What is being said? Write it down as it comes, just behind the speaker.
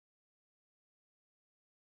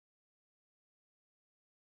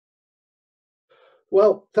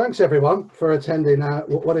Well, thanks everyone for attending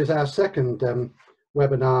what is our second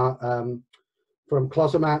webinar from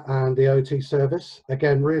Closomat and the OT service.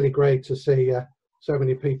 Again, really great to see so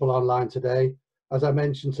many people online today. As I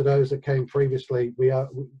mentioned to those that came previously, we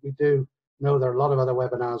do know there are a lot of other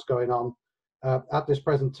webinars going on at this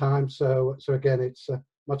present time. So again, it's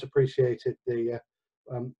much appreciated the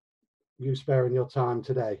you sparing your time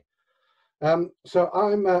today. So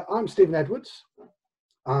I'm Stephen Edwards.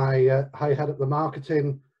 I head up the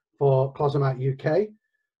marketing for Closomat UK,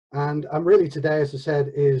 and I'm really today, as I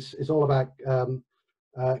said, is all about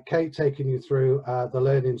Kate taking you through the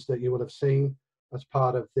learnings that you will have seen as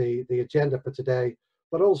part of the agenda for today,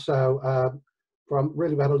 but also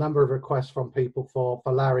we had a number of requests from people for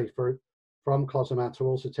Larry from Closomat to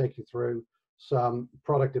also take you through some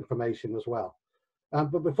product information as well.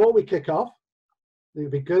 But before we kick off,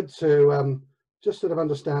 it'd be good to just sort of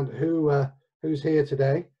understand who's here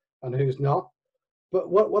today and who's not.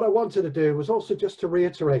 But what I wanted to do was also just to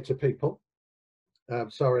reiterate to people,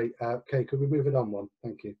 sorry, Kate, could we move it on one?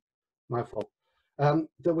 Thank you, my fault.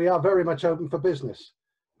 That we are very much open for business,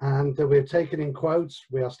 and that we're taking in quotes.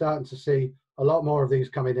 We are starting to see a lot more of these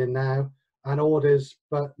coming in now, and orders,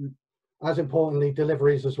 but as importantly,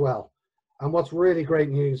 deliveries as well. And what's really great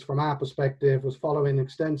news from our perspective was following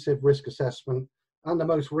extensive risk assessment and the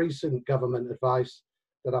most recent government advice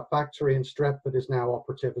that our factory in Stretford is now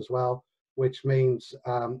operative as well, which means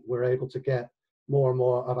we're able to get more and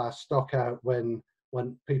more of our stock out when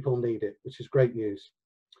people need it, which is great news.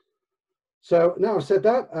 So now I've said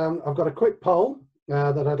that, I've got a quick poll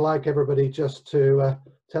that I'd like everybody just to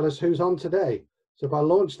tell us who's on today. So if I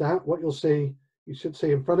launch that, what you should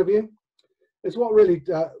see in front of you is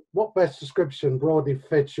what best description broadly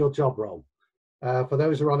fits your job role. For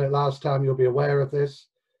those who were on it last time, you'll be aware of this.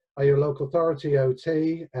 Are you a local authority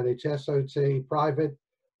OT, NHS OT, private?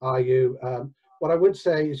 Are you, what I would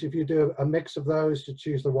say is if you do a mix of those, to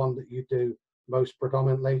choose the one that you do most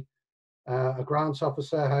predominantly. A grants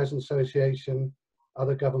officer, housing association,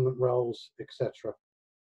 other government roles, etc.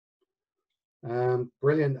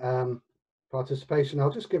 Brilliant participation.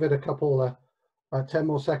 I'll just give it a couple, 10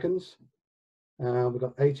 more seconds. We've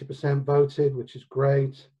got 80% voted, which is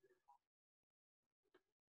great.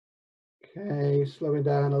 Okay, slowing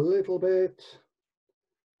down a little bit.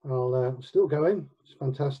 I'll still going, it's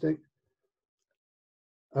fantastic.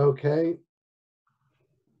 Okay.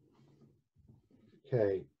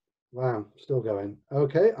 Okay, wow, still going.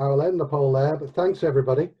 Okay, I'll end the poll there, but thanks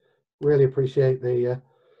everybody. Really appreciate the,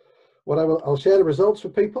 I'll share the results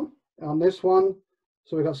with people on this one.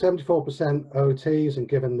 So we've got 74% OTs, and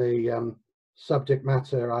given the subject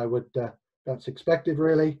matter, that's expected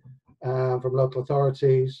really, from local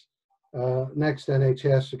authorities. Next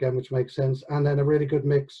NHS again, which makes sense, and then a really good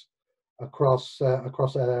mix across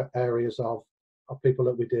other areas of people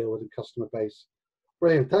that we deal with in customer base.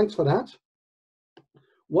 Brilliant, thanks for that.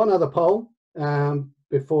 One other poll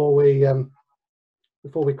before we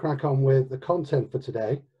crack on with the content for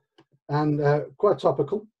today, and quite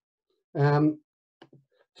topical. Talking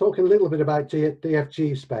a little bit about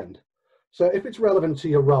DFG spend. So if it's relevant to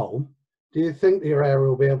your role, do you think that your area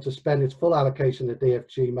will be able to spend its full allocation of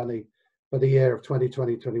DFG money for the year of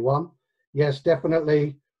 2020-21? Yes,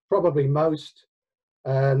 definitely, probably most.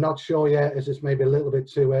 Not sure yet, as it's maybe a little bit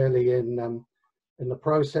too early in the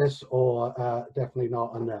process, or definitely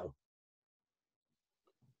not a no.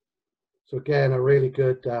 So again, a really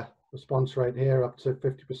good response rate here, up to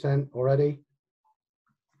 50% already.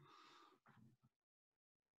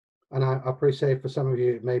 And I appreciate for some of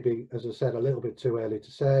you, maybe, as I said, a little bit too early to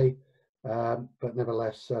say, but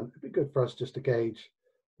nevertheless, it'd be good for us just to gauge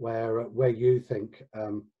where you think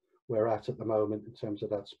we're at the moment in terms of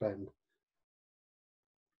that spend.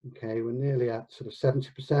 Okay, we're nearly at sort of 70%,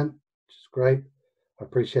 which is great. I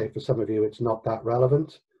appreciate for some of you it's not that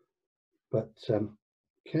relevant, but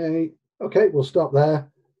okay, we'll stop there.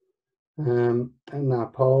 And our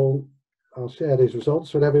poll, I'll share these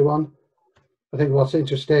results with everyone. I think what's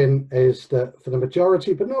interesting is that for the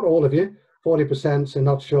majority, but not all of you, 40% say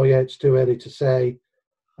not sure yet, it's too early to say.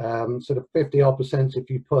 Sort of 50-odd% if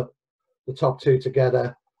you put the top two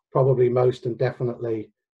together, probably most and definitely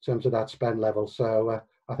in terms of that spend level. So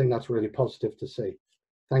I think that's really positive to see.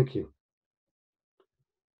 Thank you.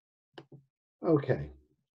 Okay.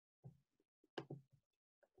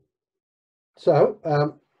 So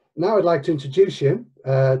now I'd like to introduce you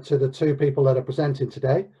to the two people that are presenting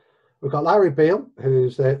today. We've got Larry Beale,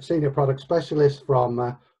 who's the Senior Product Specialist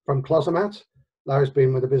from Closomat. Larry's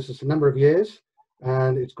been with the business a number of years,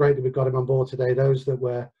 and it's great that we've got him on board today. Those that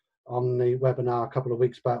were on the webinar a couple of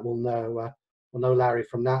weeks back will know Larry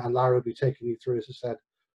from that, and Larry will be taking you through, as I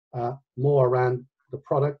said, more around the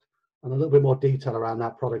product and a little bit more detail around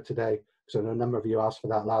that product today, because I know a number of you asked for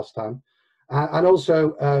that last time. And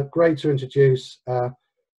also great to introduce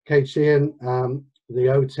Kate Sheehan, the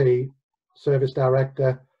OT Service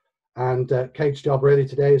Director, and Kate's job really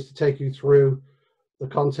today is to take you through the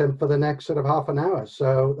content for the next sort of half an hour.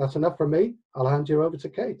 So that's enough from me. I'll hand you over to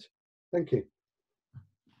Kate. Thank you.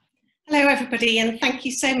 Hello everybody, and thank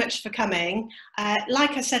you so much for coming.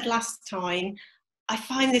 Like I said last time, I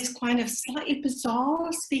find this kind of slightly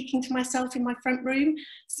bizarre speaking to myself in my front room,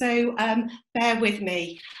 so bear with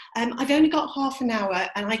me. I've only got half an hour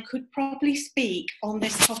and I could probably speak on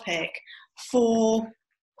this topic for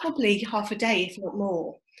probably half a day, if not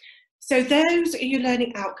more. So those are your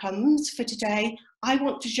learning outcomes for today. I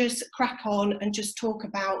want to just crack on and just talk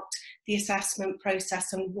about the assessment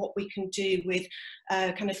process and what we can do with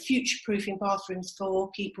kind of future-proofing bathrooms for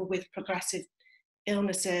people with progressive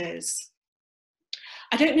illnesses.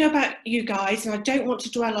 I don't know about you guys, and I don't want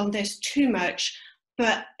to dwell on this too much,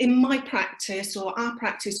 but in my practice, or our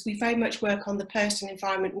practice, we very much work on the person,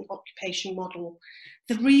 environment and occupation model.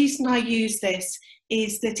 The reason I use this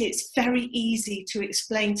is that it's very easy to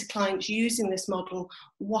explain to clients using this model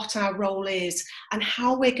what our role is and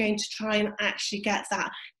how we're going to try and actually get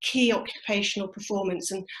that key occupational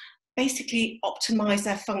performance and basically optimize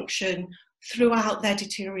their function throughout their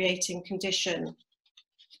deteriorating condition.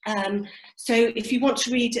 So if you want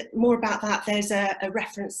to read more about that, there's a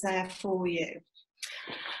reference there for you.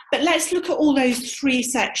 But let's look at all those three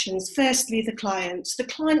sections. Firstly, the client. The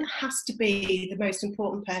client has to be the most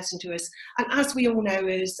important person to us. And as we all know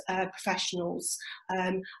as professionals,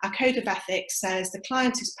 our code of ethics says the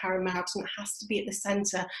client is paramount and it has to be at the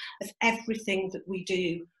centre of everything that we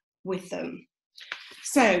do with them.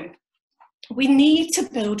 So we need to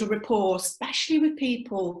build a rapport, especially with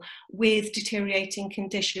people with deteriorating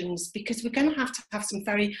conditions, because we're going to have some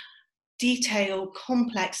very detailed,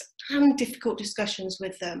 complex and difficult discussions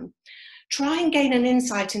with them. Try and gain an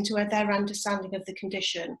insight into their understanding of the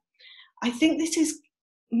condition. I think this is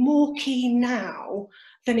more key now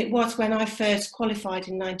than it was when I first qualified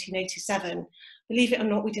in 1987. Believe it or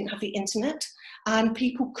not, we didn't have the internet and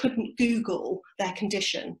people couldn't Google their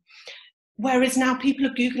condition. Whereas now people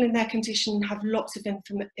are Googling their condition and have lots of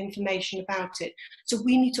information about it. So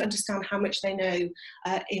we need to understand how much they know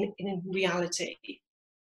in reality.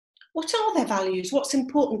 What are their values? What's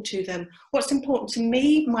important to them? What's important to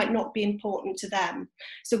me might not be important to them.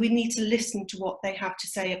 So we need to listen to what they have to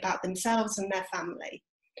say about themselves and their family.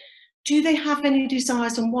 Do they have any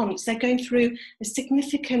desires and wants? They're going through a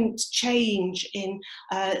significant change in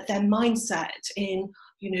their mindset, in,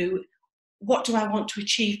 you know, what do I want to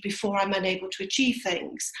achieve before I'm unable to achieve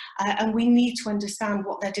things? And we need to understand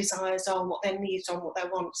what their desires are, what their needs are, what their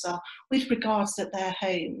wants are with regards to their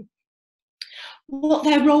home. What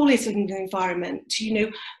their role is in the environment. You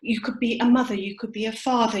know, you could be a mother, you could be a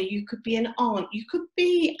father, you could be an aunt, you could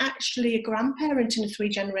be actually a grandparent in a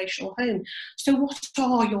 3-generational home. So what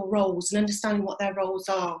are your roles and understanding what their roles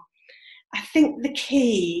are? I think the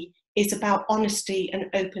key is about honesty and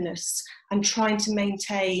openness and trying to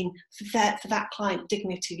maintain for that client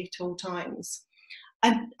dignity at all times.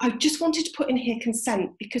 And I just wanted to put in here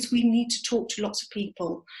consent, because we need to talk to lots of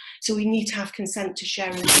people. So we need to have consent to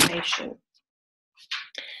share information.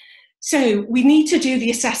 So we need to do the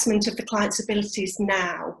assessment of the client's abilities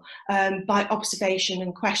now by observation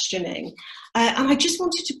and questioning. And I just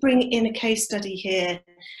wanted to bring in a case study here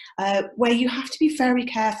where you have to be very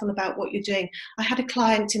careful about what you're doing. I had a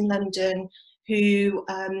client in London who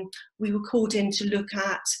we were called in to look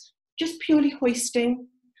at just purely hoisting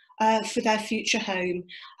for their future home.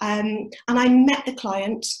 And I met the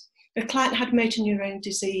client. The client had motor neurone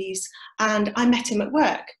disease, and I met him at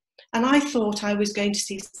work. And I thought I was going to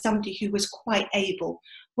see somebody who was quite able.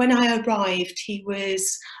 When I arrived, he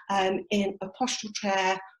was in a postural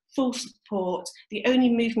chair, full support. The only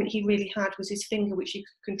movement he really had was his finger, which he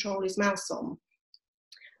could control his mouse on.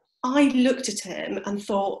 I looked at him and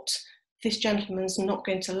thought, this gentleman's not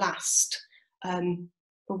going to last a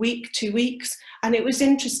week, 2 weeks. And it was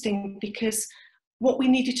interesting because what we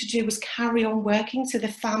needed to do was carry on working so the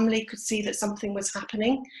family could see that something was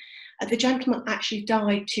happening. The gentleman actually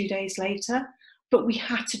died 2 days later, but we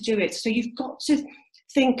had to do it. So you've got to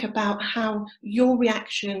think about how your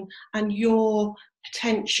reaction and your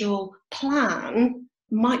potential plan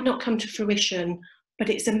might not come to fruition, but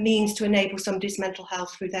it's a means to enable somebody's mental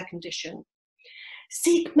health through their condition.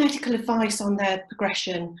 Seek medical advice on their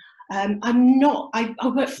progression. I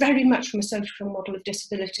work very much from a social model of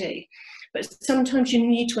disability, but sometimes you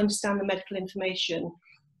need to understand the medical information.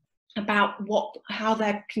 about how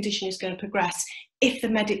their condition is going to progress, if the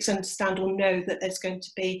medics understand or know that there's going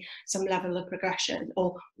to be some level of progression,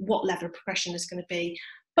 or what level of progression is going to be.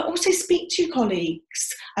 But also speak to your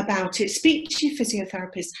colleagues about it, speak to your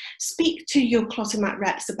physiotherapists, speak to your Closomat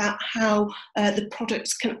reps about how the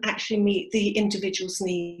products can actually meet the individual's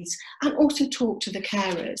needs, and also talk to the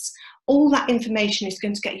carers. All that information is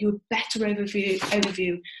going to get you a better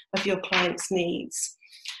overview of your client's needs.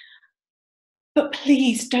 But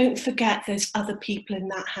please don't forget there's other people in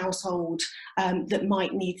that household that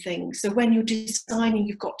might need things. So when you're designing,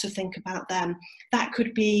 you've got to think about them. That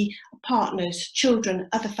could be partners, children,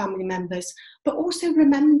 other family members. But also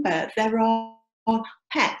remember there are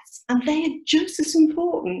pets, and they are just as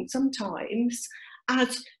important sometimes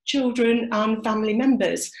as children and family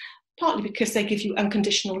members, partly because they give you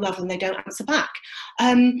unconditional love and they don't answer back.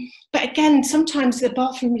 But again, sometimes the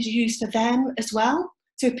bathroom is used for them as well.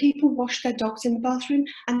 So people wash their dogs in the bathroom,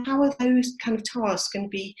 and how are those kind of tasks going to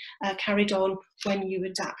be carried on when you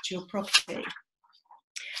adapt your property?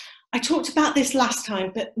 I talked about this last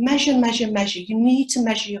time, but measure, measure, measure. You need to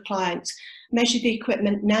measure your clients. Measure the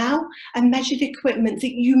equipment now, and measure the equipment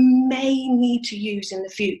that you may need to use in the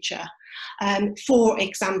future. For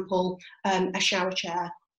example, a shower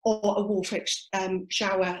chair, or a wall-fit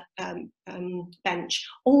shower bench.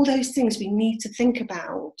 All those things we need to think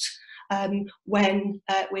about when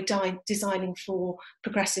we're designing for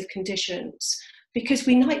progressive conditions, because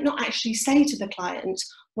we might not actually say to the client,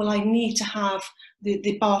 well, I need to have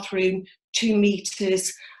the bathroom 2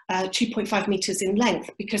 meters, 2.5 meters in length,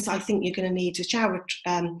 because I think you're going to need a shower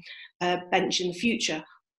bench in the future.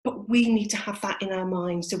 But we need to have that in our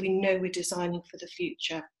mind so we know we're designing for the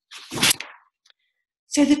future.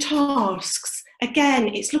 So the tasks,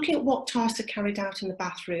 again, it's looking at what tasks are carried out in the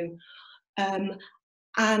bathroom,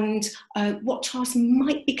 and what tasks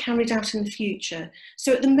might be carried out in the future.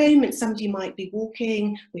 So at the moment, somebody might be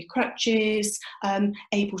walking with crutches,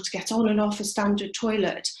 able to get on and off a standard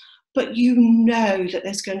toilet, but you know that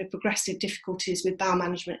there's going to be progressive difficulties with bowel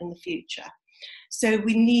management in the future. So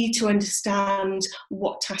we need to understand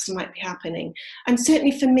what tasks might be happening. And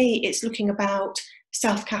certainly for me, it's looking about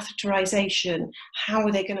self-catheterization. How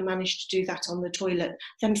are they going to manage to do that on the toilet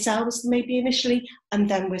themselves, maybe initially, and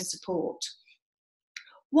then with support?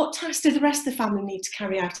 What tasks do the rest of the family need to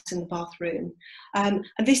carry out in the bathroom? And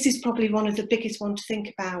this is probably one of the biggest ones to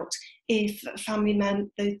think about if a family member,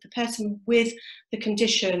 the person with the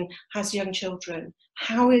condition has young children.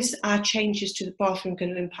 How is our changes to the bathroom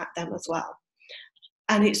going to impact them as well?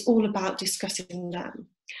 And it's all about discussing them.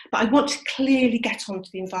 But I want to clearly get onto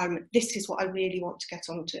the environment. This is what I really want to get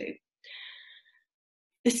onto.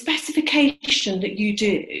 The specification that you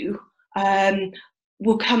do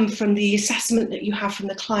will come from the assessment that you have from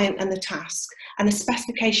the client and the task. And the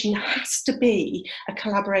specification has to be a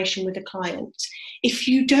collaboration with the client. If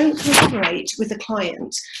you don't collaborate with the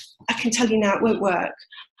client, I can tell you now it won't work.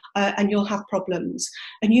 And you'll have problems.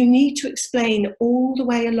 And you need to explain all the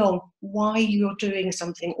way along why you're doing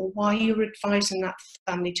something or why you're advising that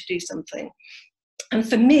family to do something. And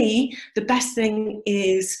for me, the best thing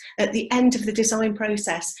is at the end of the design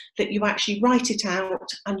process that you actually write it out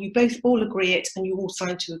and you both all agree it and you all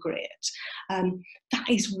sign to agree it. That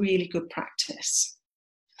is really good practice.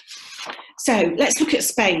 So let's look at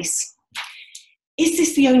space. Is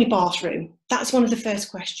this the only bathroom? That's one of the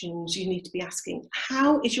first questions you need to be asking.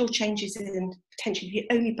 How is your changes in potentially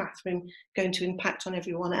the only bathroom going to impact on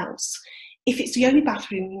everyone else? If it's the only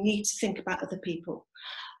bathroom, you need to think about other people.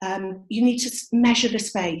 You need to measure the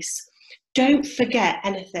space. Don't forget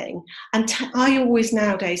anything. And I always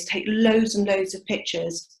nowadays take loads and loads of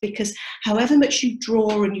pictures, because however much you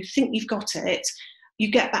draw and you think you've got it,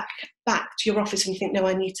 you get back to your office and you think, no,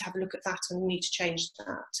 I need to have a look at that and I need to change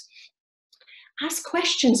that. Ask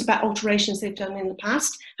questions about alterations they've done in the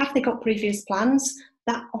past. Have they got previous plans?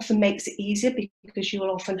 That often makes it easier because you'll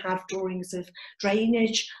often have drawings of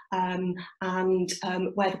drainage and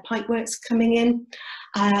where the pipework's coming in.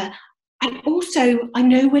 And also, I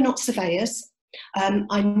know we're not surveyors.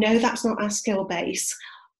 I know that's not our skill base,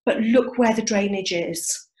 but look where the drainage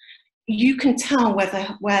is. You can tell where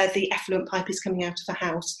the effluent pipe is coming out of the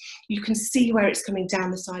house. You can see where it's coming down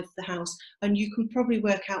the side of the house, and you can probably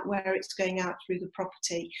work out where it's going out through the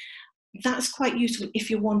property. That's quite useful if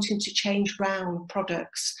you're wanting to change round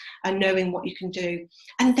products and knowing what you can do.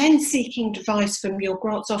 And then seeking advice from your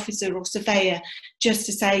grants officer or surveyor, just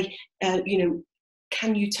to say,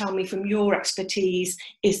 can you tell me from your expertise,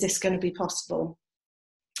 is this going to be possible?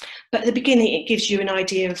 But at the beginning, it gives you an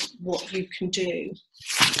idea of what you can do.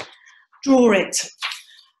 Draw it.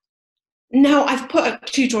 Now, I've put up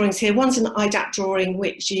two drawings here. One's an IDAP drawing,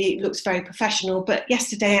 which looks very professional, but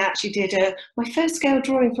yesterday I actually did my first scale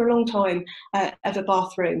drawing for a long time of a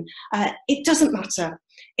bathroom. It doesn't matter.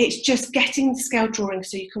 It's just getting the scale drawing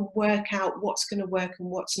so you can work out what's going to work and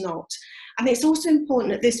what's not. And it's also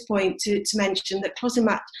important at this point to mention that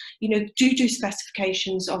Closomat, do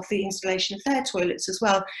specifications of the installation of their toilets as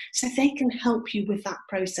well, so they can help you with that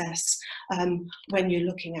process when you're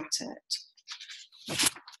looking at it.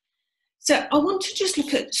 So I want to just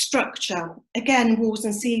look at structure, again, walls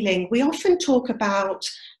and ceiling. We often talk about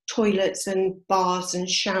toilets and baths and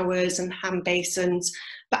showers and hand basins,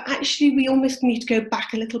 but actually we almost need to go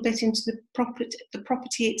back a little bit into the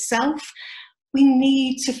property itself. We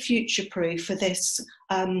need to future-proof for this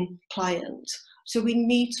client. So we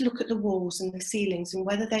need to look at the walls and the ceilings and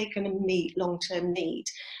whether they're going to meet long-term need,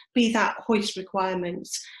 be that hoist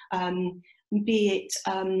requirements, be it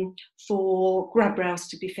for grab rails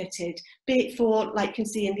to be fitted, be it for, like you can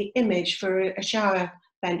see in the image, for a shower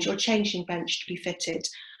bench or changing bench to be fitted.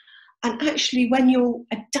 And actually, when you're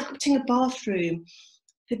adapting a bathroom,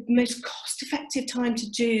 the most cost-effective time to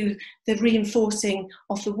do the reinforcing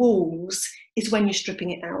of the walls is when you're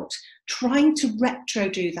stripping it out. Trying to retro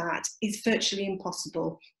do that is virtually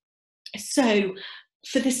impossible. So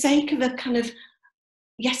for the sake of a kind of,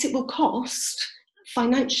 yes, it will cost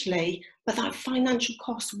financially, but that financial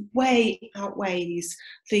cost way outweighs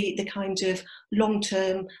the kind of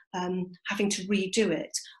long-term having to redo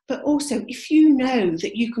it. But also, if you know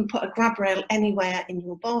that you can put a grab rail anywhere in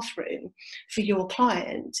your bathroom for your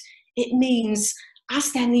client, it means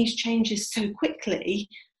as their needs changes so quickly,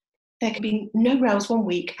 there can be no rails one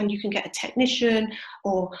week and you can get a technician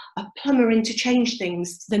or a plumber in to change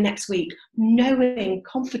things the next week, knowing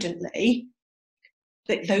confidently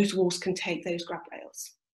that those walls can take those grab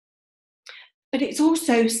rails. But it's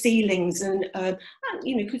also ceilings and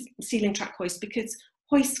ceiling track hoists, because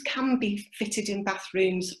hoists can be fitted in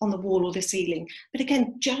bathrooms on the wall or the ceiling. But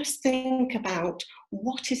again, just think about,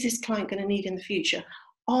 what is this client going to need in the future?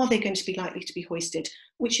 Are they going to be likely to be hoisted?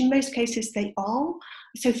 Which in most cases they are.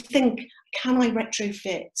 So think, can I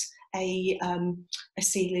retrofit a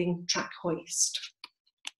ceiling track hoist?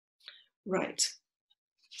 Right.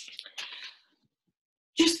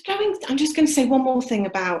 I'm just going to say one more thing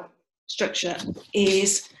about structure.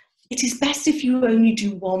 Is it is best if you only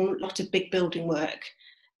do one lot of big building work.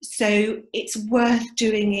 So it's worth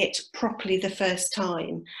doing it properly the first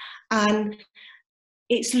time. And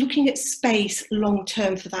it's looking at space long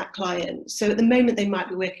term for that client. So at the moment they might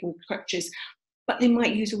be working with crutches, but they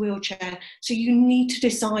might use a wheelchair. So you need to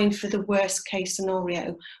design for the worst case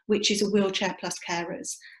scenario, which is a wheelchair plus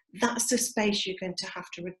carers. That's the space you're going to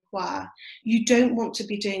have to require. You don't want to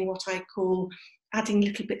be doing what I call adding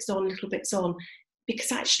little bits on,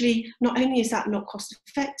 because actually not only is that not cost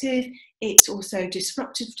effective, it's also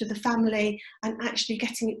disruptive to the family, and actually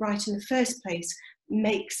getting it right in the first place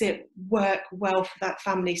makes it work well for that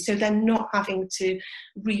family. So they're not having to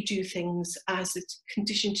redo things as the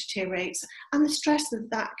condition deteriorates, and the stress that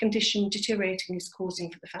that condition deteriorating is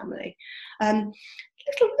causing for the family.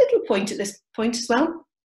 Little point at this point as well.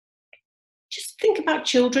 Just think about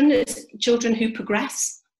children who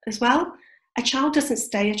progress as well. A child doesn't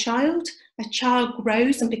stay a child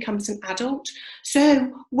grows and becomes an adult.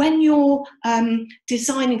 So when you're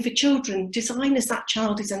designing for children, design as that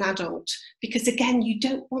child is an adult, because again, you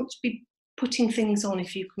don't want to be putting things on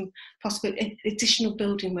if you can possibly additional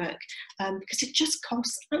building work, because it just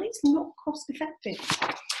costs, and it's not cost effective.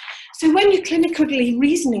 So when you're clinically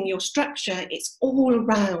reasoning your structure, it's all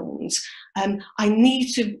around, I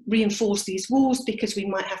need to reinforce these walls because we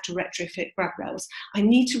might have to retrofit grab rails. I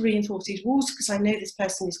need to reinforce these walls because I know this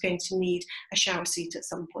person is going to need a shower seat at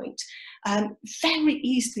some point. Very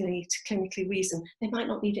easily to clinically reason. They might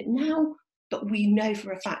not need it now, but we know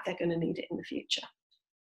for a fact they're going to need it in the future.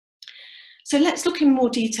 So let's look in more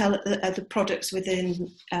detail at the products within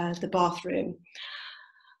the bathroom.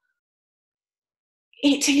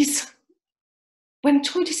 It is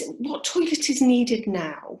what toilet is needed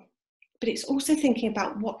now, but it's also thinking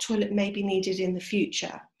about what toilet may be needed in the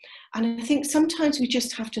future. And I think sometimes we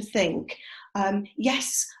just have to think,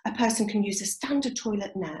 yes, a person can use a standard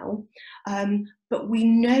toilet now, but we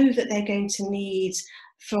know that they're going to need,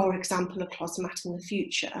 for example, a Closomat in the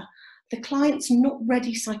future. The client's not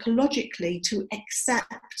ready psychologically to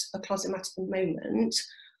accept a Closomat at the moment,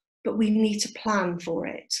 but we need to plan for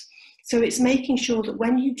it. So it's making sure that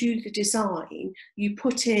when you do the design, you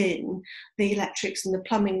put in the electrics and the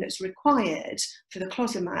plumbing that's required for the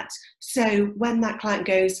Closomat. So when that client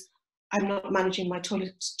goes, I'm not managing my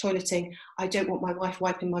toileting, I don't want my wife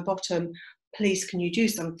wiping my bottom, please can you do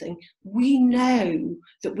something, we know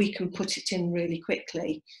that we can put it in really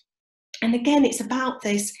quickly. And again, it's about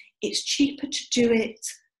this, it's cheaper to do it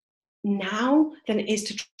now than it is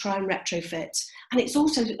to try and retrofit. And it's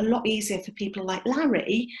also a lot easier for people like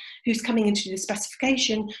Larry, who's coming into the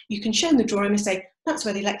specification. You can show them the drawing and say, that's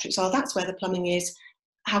where the electrics are, that's where the plumbing is,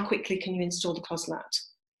 how quickly can you install the Closomat?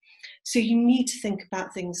 So you need to think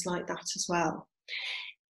about things like that as well.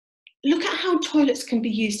 Look at how toilets can be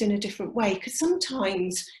used in a different way, because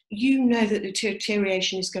sometimes you know that the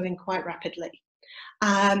deterioration is going quite rapidly.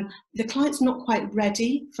 The client's not quite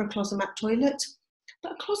ready for a Closomat toilet,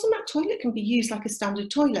 but a Closomat toilet can be used like a standard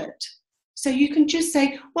toilet. So you can just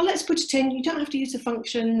say, well, let's put it in. You don't have to use the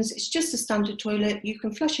functions. It's just a standard toilet. You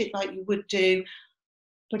can flush it like you would do,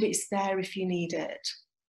 but it's there if you need it.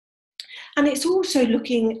 And it's also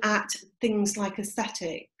looking at things like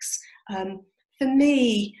aesthetics. For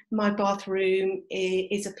me, my bathroom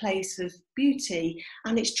is a place of beauty,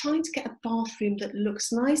 and it's trying to get a bathroom that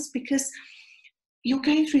looks nice, because you're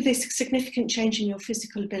going through this significant change in your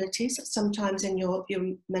physical abilities, sometimes in your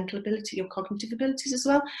mental ability, your cognitive abilities as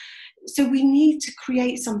well. So we need to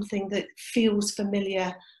create something that feels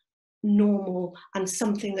familiar, normal, and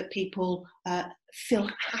something that people feel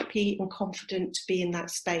happy and confident to be in that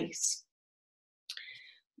space.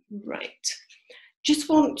 Right. Just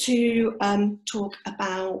want to talk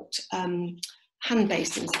about hand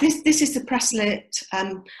basins. This is the Presslet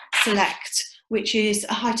Select, which is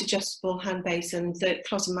a height adjustable hand basin that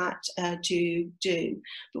Closomat do.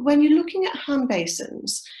 But when you're looking at hand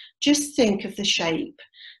basins, just think of the shape,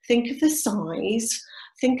 think of the size,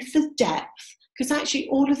 think of the depth, because actually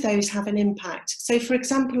all of those have an impact. So for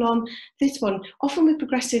example, on this one, often with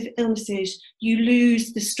progressive illnesses, you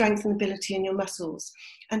lose the strength and ability in your muscles.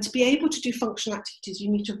 And to be able to do functional activities, you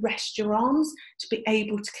need to rest your arms to be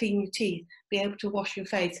able to clean your teeth, be able to wash your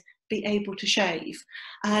face, be able to shave.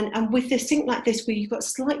 And with a sink like this, where you've got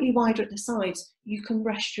slightly wider at the sides, you can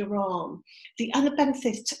rest your arm. The other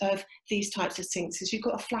benefit of these types of sinks is you've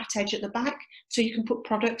got a flat edge at the back, so you can put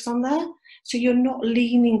products on there, so you're not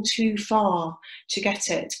leaning too far to get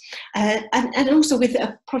it. And also with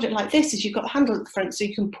a product like this, is you've got a handle at the front, so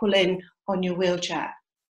you can pull in on your wheelchair,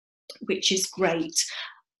 which is great.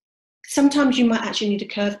 Sometimes you might actually need a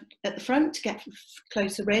curve at the front to get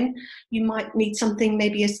closer in. You might need something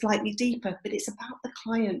maybe a slightly deeper, but it's about the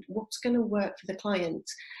client, what's going to work for the client.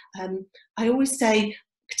 I always say,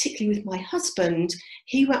 particularly with my husband,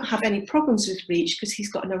 he won't have any problems with reach because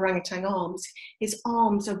he's got an orangutan arms. His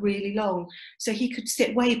arms are really long, so he could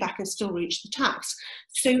sit way back and still reach the taps.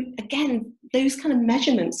 So again, those kind of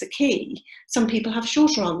measurements are key. Some people have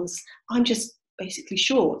shorter arms. I'm just basically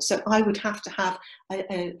short, so I would have to have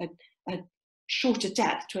a shorter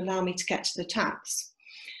depth to allow me to get to the taps.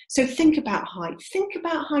 So think about height. Think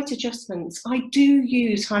about height adjustments. I do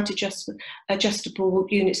use height adjustable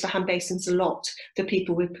units for hand basins a lot for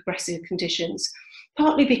people with progressive conditions,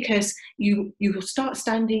 partly because you will start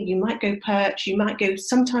standing, you might go perch, you might go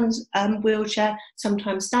sometimes wheelchair,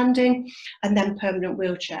 sometimes standing, and then permanent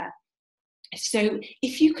wheelchair. So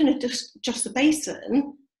if you can adjust the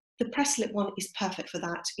basin, the Presslet one is perfect for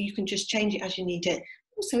that. You can just change it as you need it.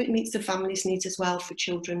 Also, it meets the family's needs as well for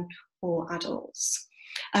children or adults.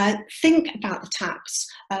 Think about the taps.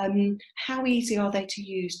 How easy are they to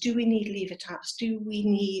use? Do we need lever taps? Do we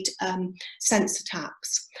need sensor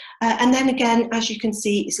taps? And then again, as you can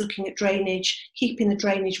see, it's looking at drainage, keeping the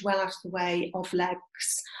drainage well out of the way of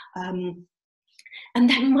legs. And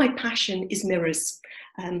then my passion is mirrors.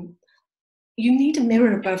 You need a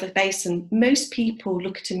mirror above a basin. Most people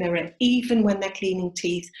look at a mirror even when they're cleaning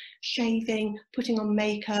teeth, shaving, putting on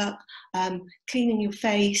makeup, cleaning your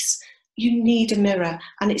face. You need a mirror,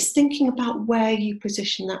 and it's thinking about where you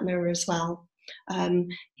position that mirror as well.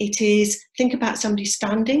 It is, think about somebody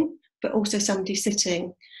standing, but also somebody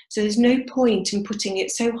sitting. So there's no point in putting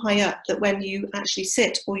it so high up that when you actually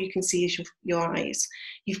sit, all you can see is your eyes.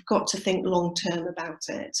 You've got to think long term about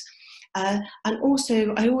it. And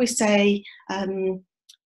also, I always say, I'm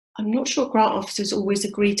not sure grant officers always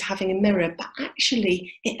agree to having a mirror, but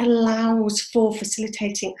actually it allows for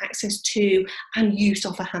facilitating access to and use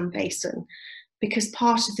of a hand basin, because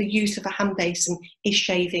part of the use of a hand basin is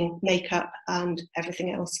shaving, makeup, and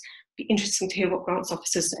everything else. It'd be interesting to hear what grants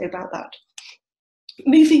officers say about that.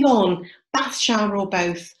 Moving on, bath, shower, or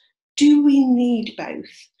both. Do we need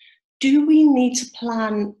both? Do we need to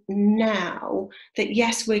plan now that,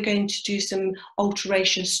 yes, we're going to do some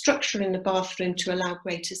alteration structure in the bathroom to allow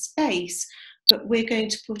greater space, but we're going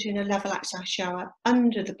to put in a level access shower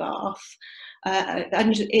under the bath,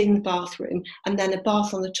 in the bathroom, and then a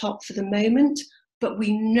bath on the top for the moment, but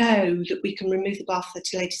we know that we can remove the bath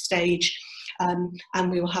at a later stage.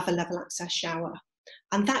 and we will have a level access shower.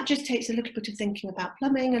 And that just takes a little bit of thinking about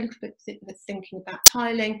plumbing, a little bit of thinking about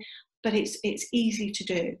tiling, but it's easy to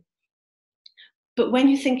do. But when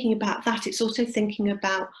you're thinking about that, it's also thinking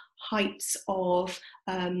about heights of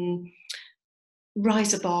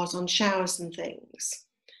riser bars on showers and things.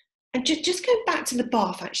 And just going back to the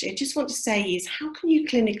bath, actually, I just want to say is, how can you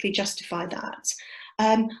clinically justify that?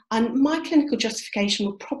 And my clinical justification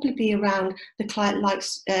will probably be around the client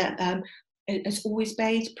likes, has always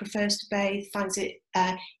bathed, prefers to bathe, finds it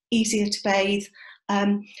easier to bathe,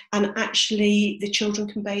 and actually the children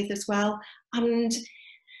can bathe as well. And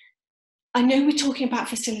I know we're talking about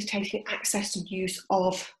facilitating access and use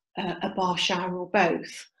of a bath shower or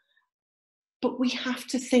both, but we have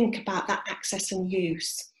to think about that access and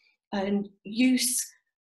use. And use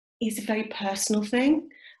is a very personal thing,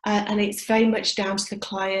 and it's very much down to the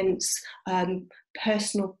client's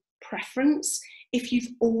personal preference. If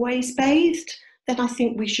you've always bathed, then I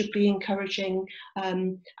think we should be encouraging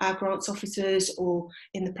our grants officers, or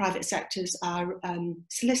in the private sectors, our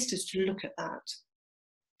solicitors, to look at that.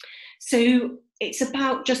 So it's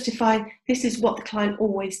about justifying, this is what the client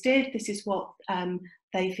always did, this is what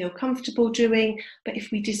they feel comfortable doing, but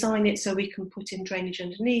if we design it so we can put in drainage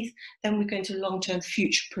underneath, then we're going to long-term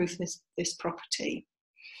future-proof this property.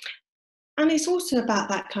 And it's also about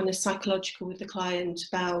that kind of psychological with the client,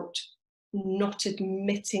 about not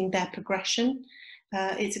admitting their progression.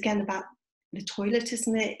 It's again about the toilet,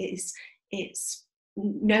 isn't it? It's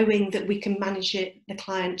knowing that we can manage the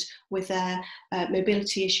client with their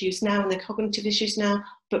mobility issues now and their cognitive issues now,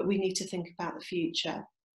 but we need to think about the future.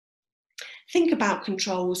 Think about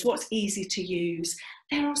controls, what's easy to use.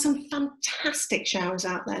 There are some fantastic showers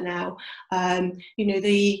out there now. You know,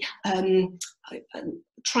 the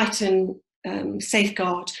Triton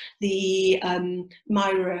Safeguard, the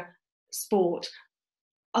Myra Sport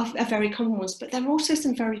are very common ones, but there are also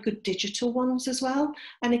some very good digital ones as well.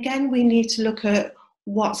 And again, we need to look at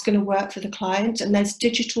what's going to work for the client, and there's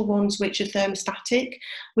digital ones which are thermostatic,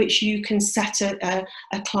 which you can set a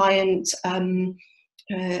client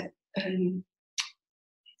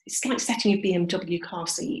it's like setting a BMW car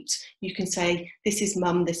seat. You can say, this is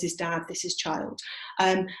mum, this is dad, this is child.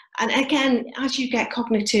 And again, as you get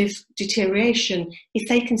cognitive deterioration, if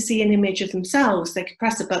they can see an image of themselves, they can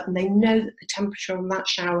press a button, they know that the temperature on that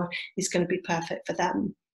shower is going to be perfect for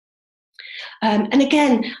them. And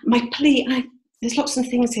again, my plea, there's lots of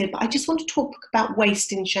things here, but I just want to talk about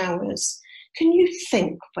waste in showers. Can you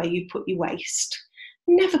think where you put your waste?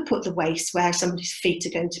 Never put the waste where somebody's feet are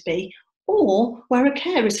going to be, or where a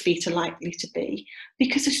carer's feet are likely to be,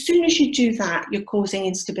 because as soon as you do that, you're causing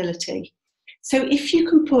instability. So if you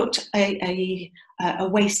can put a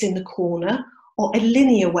waste in the corner, or a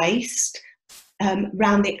linear waste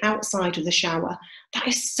round the outside of the shower, that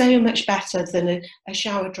is so much better than a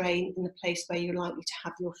shower drain in the place where you're likely to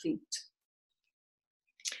have your feet.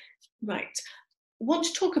 Right. I want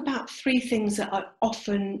to talk about three things that are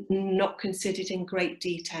often not considered in great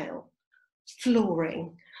detail.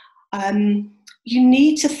 Flooring. You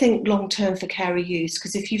need to think long-term for carer use,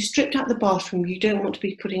 because if you've stripped out the bathroom, you don't want to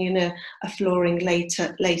be putting in a flooring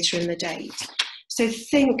later in the day. So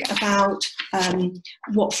think about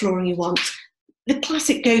what flooring you want. The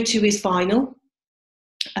classic go-to is vinyl,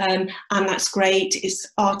 and that's great. It's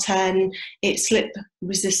R10, it's slip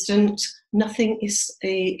resistant. Nothing is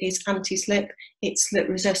anti-slip, it's slip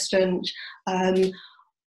resistant.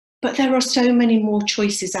 But there are so many more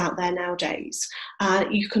choices out there nowadays.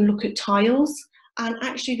 You can look at tiles, and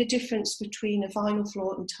actually the difference between a vinyl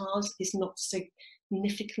floor and tiles is not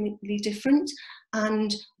significantly different.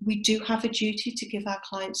 And we do have a duty to give our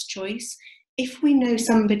clients choice. If we know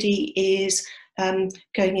somebody is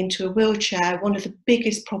going into a wheelchair, one of the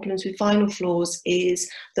biggest problems with vinyl floors is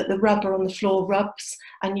that the rubber on the floor rubs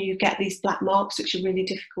and you get these black marks which are really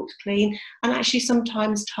difficult to clean. And actually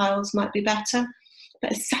sometimes tiles might be better,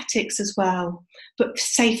 but aesthetics as well. But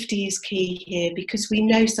safety is key here, because we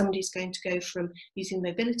know somebody's going to go from using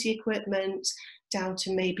mobility equipment down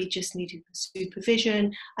to maybe just needing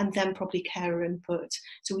supervision and then probably carer input.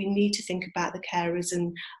 So we need to think about the carers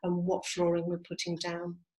and what flooring we're putting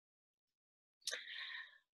down.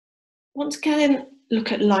 Once again,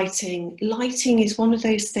 look at lighting. Lighting is one of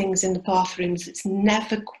those things in the bathrooms that's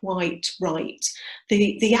never quite right.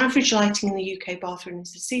 The average lighting in the UK bathroom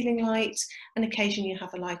is a ceiling light, and occasionally you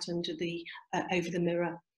have a light under the over the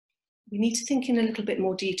mirror. We need to think in a little bit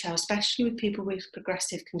more detail, especially with people with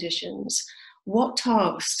progressive conditions. What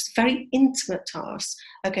tasks, very intimate tasks,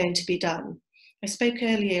 are going to be done? I spoke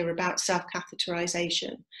earlier about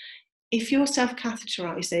self-catheterisation. If you're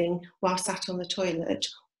self-catheterising while sat on the toilet,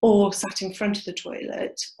 or sat in front of the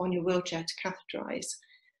toilet on your wheelchair to catheterise,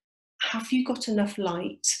 have you got enough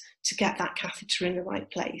light to get that catheter in the right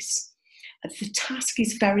place? The task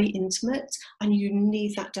is very intimate and you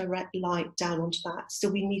need that direct light down onto that. So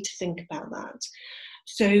we need to think about that.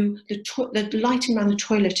 So the lighting around the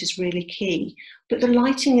toilet is really key, but the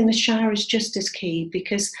lighting in the shower is just as key,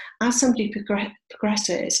 because as somebody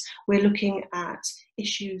progresses, we're looking at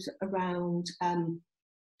issues around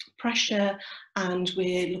pressure, and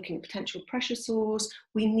we're looking at potential pressure sores.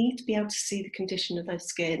 We need to be able to see the condition of their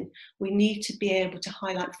skin. We need to be able to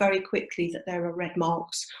highlight very quickly that there are red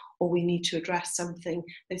marks, or we need to address something,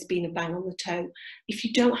 there's been a bang on the toe. If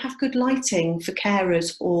you don't have good lighting for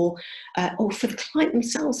carers or for the client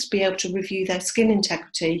themselves to be able to review their skin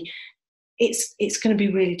integrity, it's going to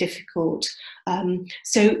be really difficult.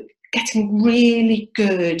 So getting really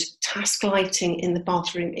good task lighting in the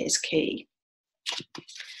bathroom is key.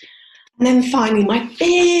 And then finally, my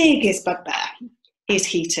biggest bugbear is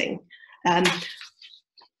heating.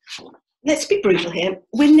 Let's be brutal here.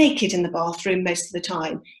 We're naked in the bathroom most of the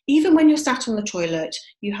time. Even when you're sat on the toilet,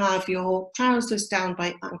 you have your trousers down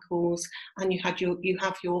by ankles and you have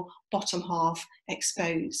your bottom half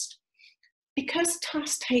exposed. Because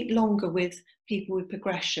tasks take longer with people with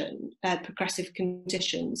progressive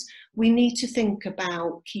conditions, we need to think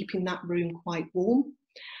about keeping that room quite warm.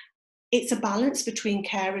 It's a balance between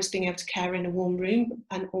carers being able to care in a warm room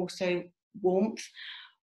and also warmth.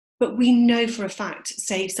 But we know for a fact,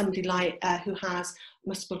 say somebody like who has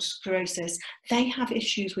multiple sclerosis, they have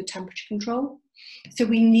issues with temperature control. So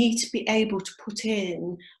we need to be able to put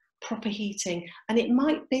in proper heating. And it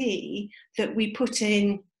might be that we put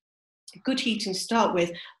in good heating to start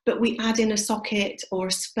with, but we add in a socket or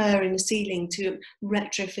a spur in the ceiling to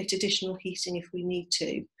retrofit additional heating if we need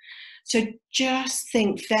to. So just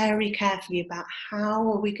think very carefully about how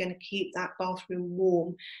are we going to keep that bathroom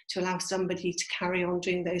warm to allow somebody to carry on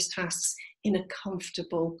doing those tasks in a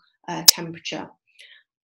comfortable temperature.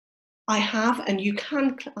 I have, and you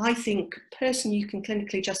can, I think, personally you can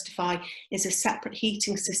clinically justify is a separate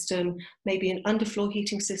heating system, maybe an underfloor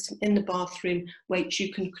heating system in the bathroom, which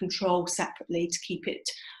you can control separately to keep it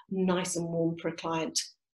nice and warm for a client.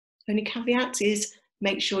 Only caveat is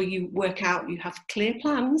make sure you work out, you have clear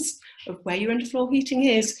plans of where your underfloor heating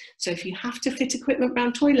is. So if you have to fit equipment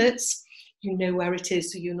around toilets, you know where it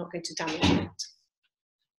is, so you're not going to damage it.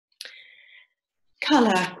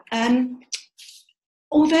 Colour.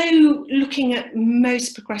 Although looking at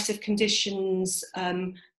most progressive conditions,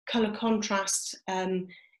 colour contrast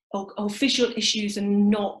or visual issues are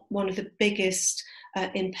not one of the biggest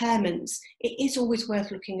impairments, it is always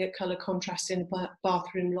worth looking at colour contrast in a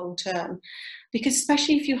bathroom long term, because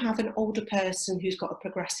especially if you have an older person who's got a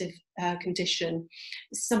progressive condition,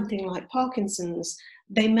 something like Parkinson's,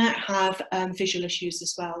 they might have visual issues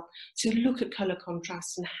as well. So look at colour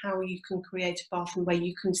contrast and how you can create a bathroom where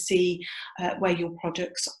you can see where your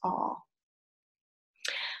products are.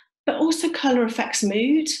 But also colour affects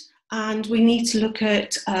mood, and we need to look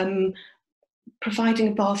at providing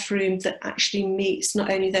a bathroom that actually meets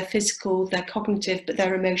not only their physical, their cognitive, but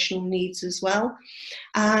their emotional needs as well.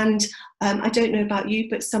 And I don't know about you,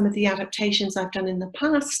 but some of the adaptations I've done in the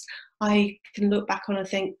past, I can look back on and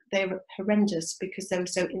think they were horrendous because they were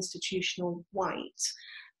so institutional white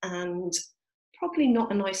and probably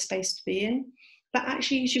not a nice space to be in. But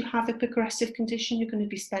actually, as you have a progressive condition, you're going to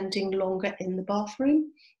be spending longer in the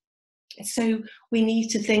bathroom. So we need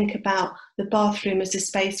to think about the bathroom as a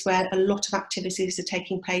space where a lot of activities are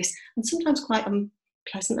taking place, and sometimes quite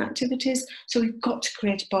unpleasant activities. So we've got to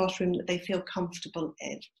create a bathroom that they feel comfortable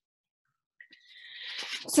in.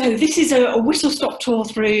 So this is a whistle-stop tour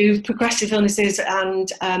through progressive illnesses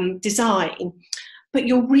and design, but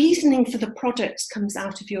your reasoning for the products comes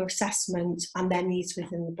out of your assessment and their needs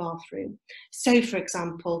within the bathroom. So for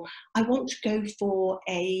example, I want to go for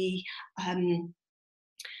a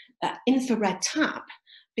infrared tap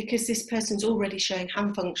because this person's already showing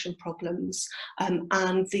hand function problems,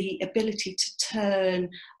 and the ability to turn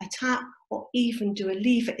a tap or even do a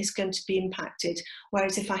lever is going to be impacted.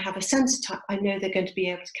 Whereas if I have a sensor tap, I know they're going to be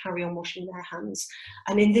able to carry on washing their hands.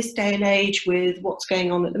 And in this day and age with what's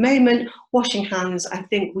going on at the moment, washing hands, I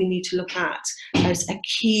think we need to look at as a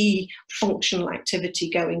key functional activity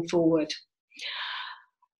going forward.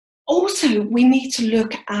 Also, we need to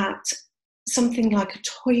look at something like a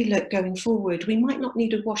toilet going forward. We might not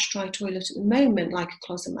need a wash-dry toilet at the moment, like a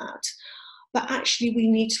Closomat, but actually we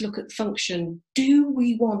need to look at function. Do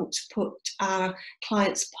we want to put our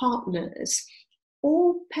clients' partners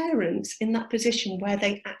or parents in that position where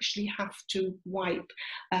they actually have to wipe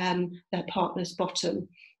their partner's bottom?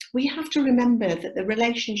 we have to remember that the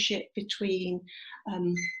relationship between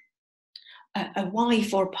a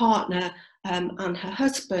wife or a partner and her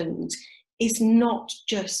husband is not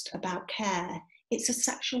just about care. It's a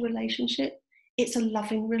sexual relationship, it's a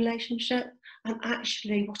loving relationship, and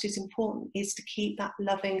actually what is important is to keep that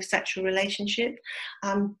loving sexual relationship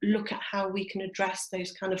and look at how we can address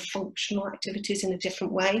those kind of functional activities in a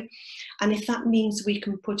different way. And if that means we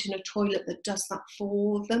can put in a toilet that does that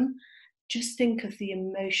for them, just think of the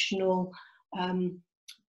emotional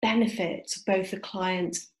benefits of both the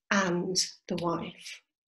client and the wife.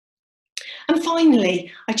 And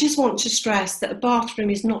finally, I just want to stress that a bathroom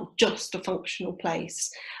is not just a functional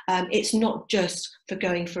place. It's not just for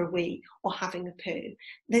going for a wee or having a poo.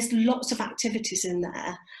 There's lots of activities in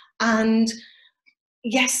there. And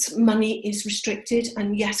yes, money is restricted.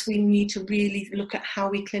 And yes, we need to really look at how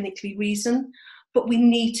we clinically reason. But we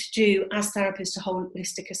need to do, as therapists, a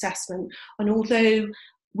holistic assessment. And although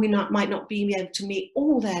we might not be able to meet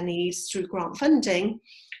all their needs through grant funding,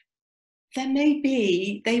 there may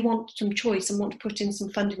be they want some choice and want to put in some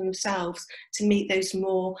funding themselves to meet those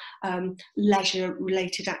more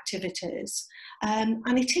leisure-related activities. And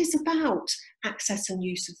it is about access and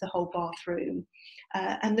use of the whole bathroom.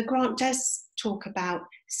 And the grant does talk about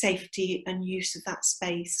safety and use of that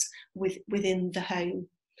space within the home.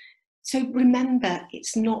 So remember,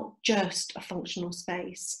 it's not just a functional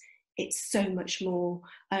space. It's so much more.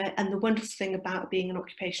 And the wonderful thing about being an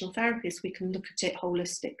occupational therapist, we can look at it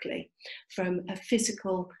holistically from a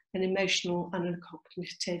physical, an emotional and a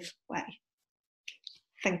cognitive way.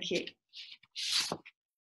 Thank you.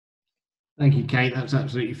 Thank you, Kate. That's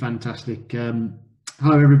absolutely fantastic.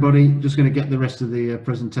 Hello, everybody. Just going to get the rest of the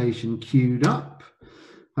presentation queued up.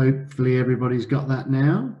 Hopefully everybody's got that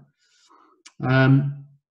now.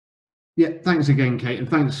 Yeah, thanks again, Kate, and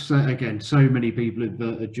thanks again. So many people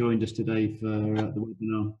have joined us today for the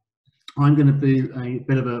webinar. I'm going to do a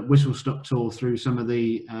bit of a whistle-stop tour through some of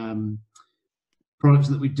the products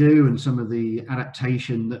that we do and some of the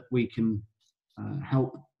adaptation that we can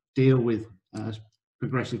help deal with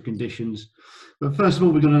progressive conditions. But first of all,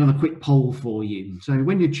 we've got another quick poll for you. So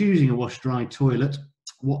when you're choosing a wash-dry toilet,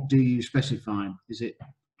 what do you specify? Is it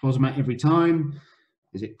Closomat every time?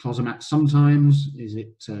 Is it Closomat sometimes? Is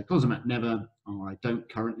it Closomat never? Or I don't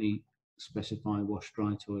currently specify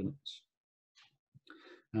wash-dry toilets.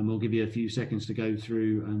 And we'll give you a few seconds to go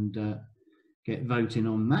through and get voting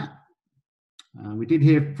on that. We did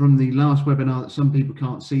hear from the last webinar that some people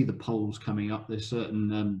can't see the polls coming up. There's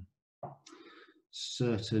certain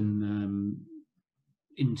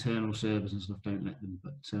internal servers and stuff don't let them,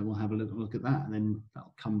 but we'll have a little look at that, and then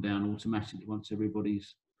that'll come down automatically once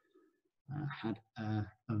everybody's had a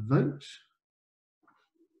vote.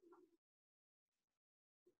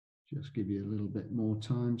 Just give you a little bit more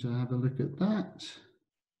time to have a look at that.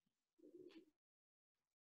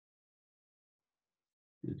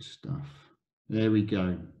 Good stuff. There we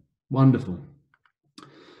go. Wonderful.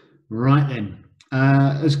 Right then,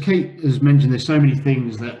 as Kate has mentioned, there's so many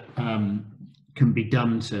things that can be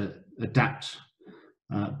done to adapt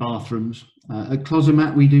bathrooms. At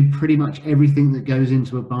Closomat, we do pretty much everything that goes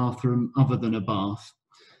into a bathroom other than a bath.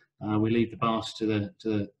 We leave the baths to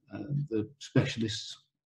the specialists.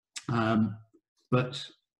 But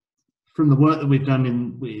from the work that we've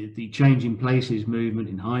done with the Changing Places movement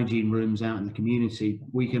in hygiene rooms out in the community,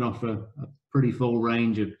 we can offer a pretty full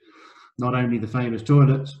range of not only the famous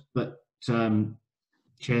toilets, but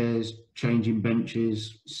chairs, changing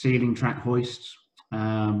benches, ceiling track hoists,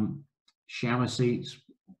 shower seats,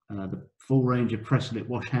 the full range of press-lit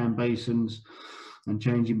wash hand basins and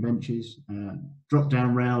changing benches,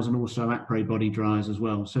 drop-down rails, and also après body dryers as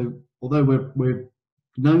well. So although we're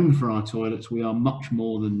known for our toilets, we are much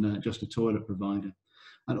more than just a toilet provider.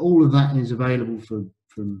 And all of that is available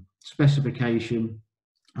from specification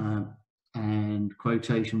and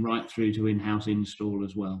quotation right through to in-house install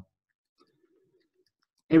as well.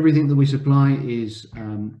 Everything that we supply is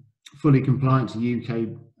fully compliant to UK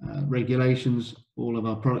regulations. All of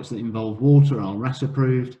our products that involve water are RAS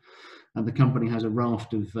approved, and the company has a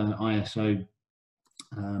raft of ISO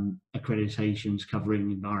accreditations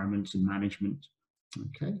covering environments and management.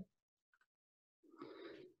 Okay.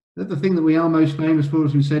 The thing that we are most famous for,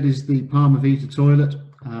 as we said, is the Palma Vita toilet.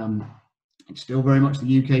 It's still very much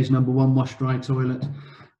the UK's #1 wash-dry toilet.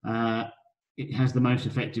 It has the most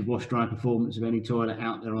effective wash-dry performance of any toilet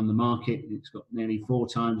out there on the market. It's got nearly 4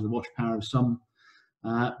 times the wash power of some,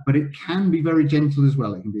 but it can be very gentle as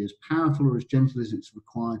well. It can be as powerful or as gentle as it's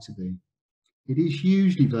required to be. It is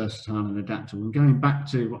hugely versatile and adaptable. And going back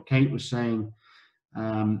to what Kate was saying,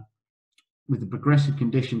 with the progressive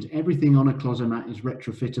conditions, everything on a Closomat is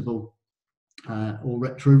retrofittable or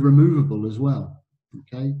retro removable as well.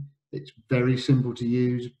 Okay, it's very simple to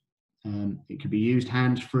use. It can be used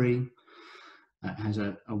hands-free. It has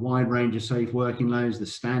a wide range of safe working loads. The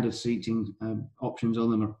standard seating options on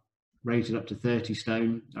them are rated up to 30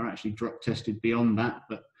 stone. They're actually drop tested beyond that,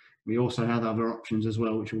 but we also have other options as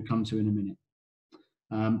well, which we'll come to in a minute.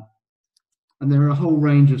 And there are a whole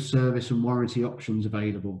range of service and warranty options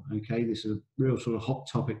available. Okay, this is a real sort of hot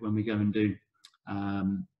topic when we go and do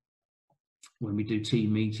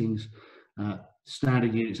team meetings.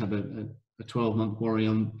 Standard units have a 12-month warranty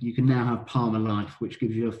on. You can now have Palmer Life, which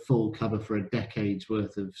gives you a full cover for a decade's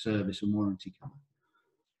worth of service and warranty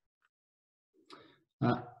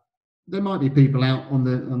cover. There might be people out on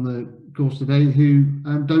the course today who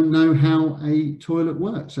don't know how a toilet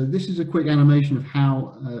works. So this is a quick animation of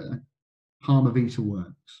how Palmer Vita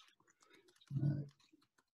works. There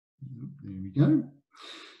we go.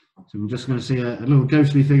 So we're just going to see a little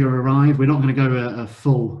ghostly figure arrive. We're not going to go a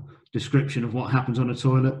full description of what happens on a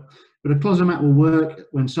toilet, but a Closomat will work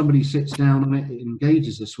when somebody sits down on it. It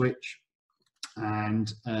engages the switch,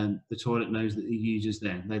 and the toilet knows that the user's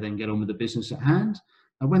there. They then get on with the business at hand.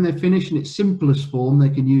 And when they're finished in its simplest form, they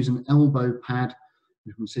can use an elbow pad,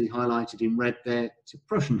 you can see highlighted in red there, to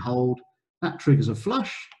push and hold. That triggers a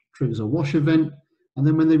flush, triggers a wash event, and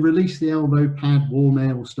then when they release the elbow pad, warm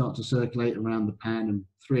air will start to circulate around the pan, and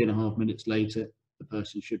 3.5 minutes later, the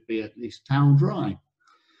person should be at least towel dry.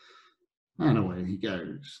 And away he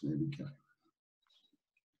goes. There we go.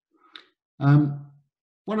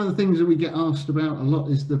 One of the things that we get asked about a lot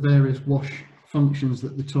is the various wash functions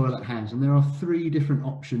that the toilet has, and there are 3 different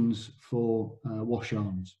options for wash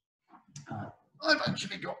arms. I've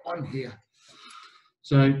actually got one here.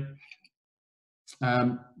 So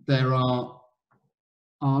there are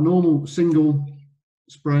our normal single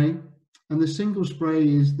spray, and the single spray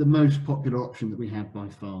is the most popular option that we have by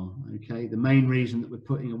far. Okay, the main reason that we're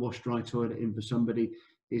putting a wash dry toilet in for somebody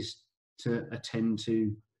is to attend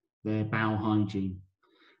to their bowel hygiene.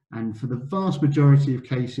 And for the vast majority of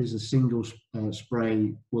cases, a single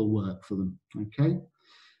spray will work for them. Okay.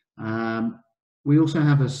 We also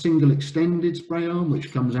have a single extended spray arm,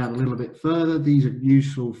 which comes out a little bit further. These are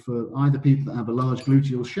useful for either people that have a large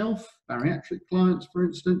gluteal shelf, bariatric clients, for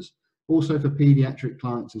instance, also for pediatric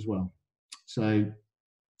clients as well. So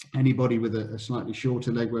anybody with a slightly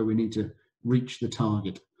shorter leg where we need to reach the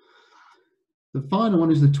target. The final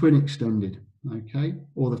one is the twin extended, okay,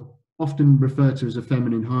 or the often referred to as a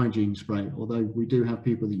feminine hygiene spray, although we do have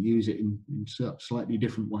people that use it in slightly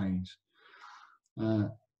different ways.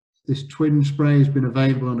 This twin spray has been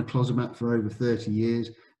available on a Closomat for over 30 years,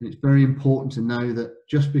 and it's very important to know that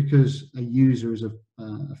just because a user is a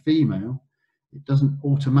female, it doesn't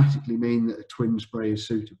automatically mean that a twin spray is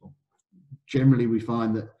suitable. Generally, we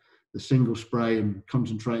find that the single spray and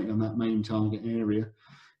concentrating on that main target area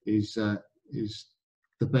is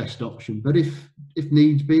the best option. But if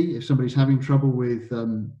needs be, if somebody's having trouble with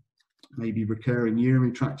maybe recurring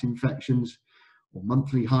urinary tract infections or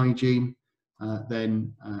monthly hygiene,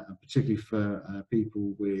 then particularly for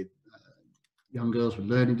people with young girls with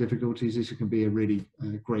learning difficulties, this can be a really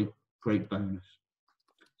great bonus.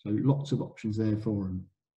 So lots of options there for them.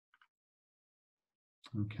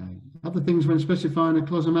 Okay, other things when specifying a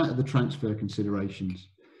Closomat are the transfer considerations.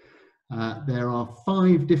 There are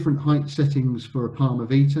 5 different height settings for a Palmer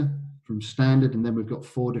Vita from standard, and then we've got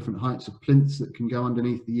 4 different heights of plinths that can go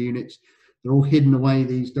underneath the units. They're all hidden away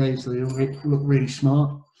these days, so they all look really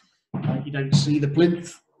smart. You don't see the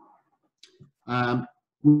plinth.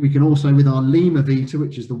 We can also, with our Lima Vita,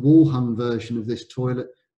 which is the wall hung version of this toilet,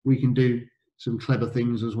 we can do some clever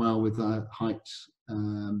things as well with heights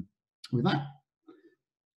with that.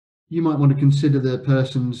 You might want to consider the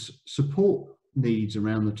person's support needs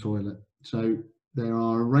around the toilet. So there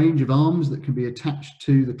are a range of arms that can be attached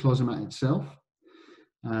to the Closomat itself.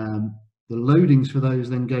 The loadings for those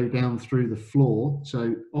then go down through the floor.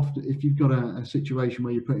 So often if you've got a situation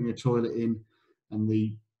where you're putting a toilet in and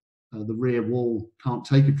the rear wall can't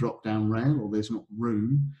take a drop down rail, or there's not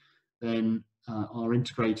room, then our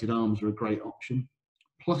integrated arms are a great option.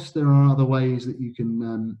 Plus there are other ways that you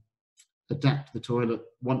can adapt the toilet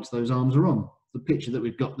once those arms are on. The picture that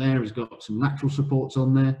we've got there has got some lateral supports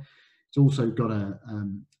on there. It's also got a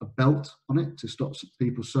belt on it to stop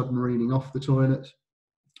people submarining off the toilet,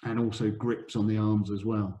 and also grips on the arms as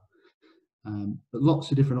well. But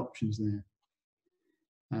lots of different options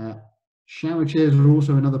there. Shower chairs are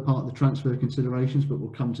also another part of the transfer considerations, but we'll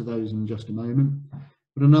come to those in just a moment.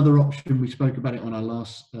 But another option, we spoke about it on our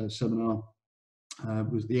last seminar,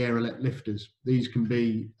 was the aerolet lifters. These can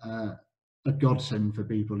be a godsend for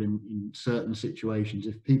people in certain situations.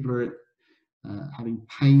 If people are having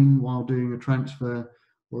pain while doing a transfer,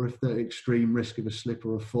 or if they're at extreme risk of a slip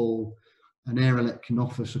or a fall, an aerolet can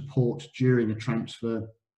offer support during a transfer,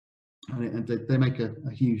 and they make a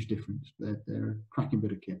huge difference. They're a cracking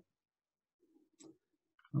bit of kit.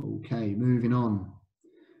 Okay, moving on.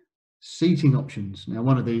 Seating options. Now,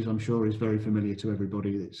 one of these I'm sure is very familiar to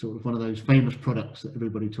everybody. It's sort of one of those famous products that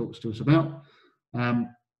everybody talks to us about.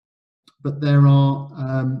 But there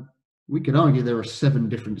are, we could argue there are 7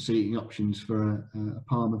 different seating options for a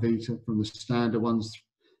Palma Vita, from the standard ones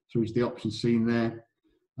through to the options seen there.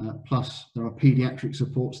 Plus, there are paediatric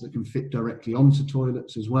supports that can fit directly onto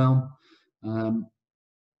toilets as well. The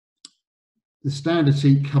standard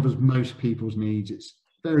seat covers most people's needs. It's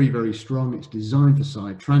very, very strong. It's designed for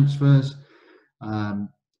side transfers.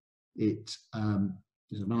 It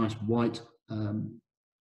is a nice white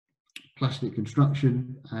plastic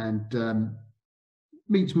construction and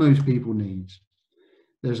meets most people's needs.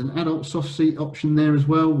 There's an adult soft seat option there as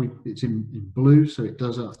well. It's in blue, so it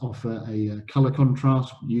does offer a colour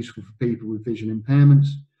contrast, useful for people with vision impairments.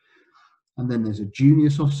 And then there's a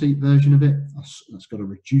junior soft seat version of it. That's got a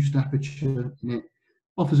reduced aperture in it.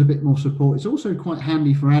 Offers a bit more support. It's also quite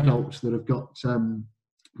handy for adults that have got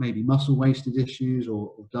maybe muscle wasted issues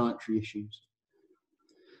or dietary issues.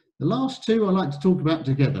 The last 2 I like to talk about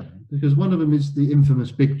together, because one of them is the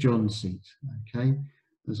infamous Big John seat. Okay,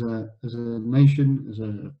 as a nation, as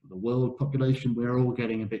the world population, we're all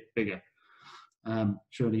getting a bit bigger.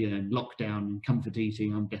 Surely, in lockdown and comfort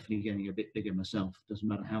eating, I'm definitely getting a bit bigger myself. Doesn't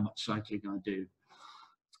matter how much cycling I do.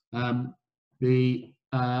 The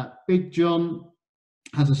Big John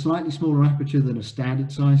has a slightly smaller aperture than a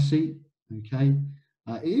standard size seat. Okay,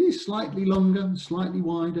 it is slightly longer, slightly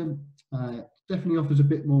wider. Definitely offers a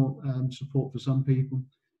bit more support for some people,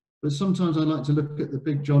 but sometimes I like to look at the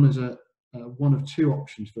Big John as one of 2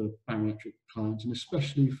 options for bariatric clients, and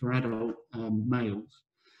especially for adult males,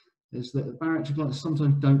 is that the bariatric clients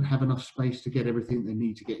sometimes don't have enough space to get everything they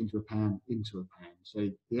need to get into a pan. So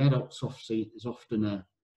the adult soft seat is often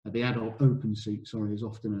the adult open seat, sorry, is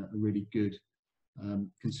often a really good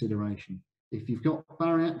consideration. If you've got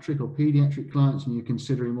bariatric or paediatric clients and you're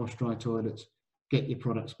considering wash dry toilets, get your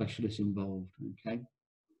product specialists involved. Okay.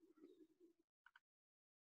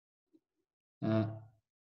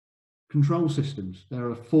 Control systems. There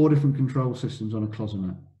are 4 different control systems on a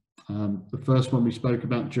Closomat. The first one we spoke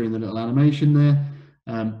about during the little animation there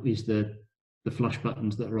is the flush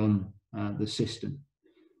buttons that are on the system.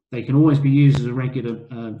 They can always be used as a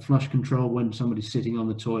regular flush control. When somebody's sitting on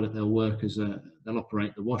the toilet, they'll work as they'll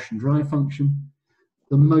operate the wash and dry function.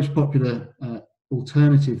 The most popular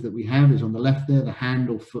alternative that we have is on the left there, the hand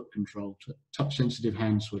or foot control, touch sensitive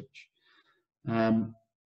hand switch.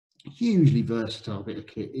 Hugely versatile bit of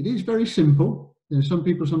kit. It is very simple. You know, some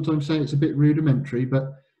people sometimes say it's a bit rudimentary,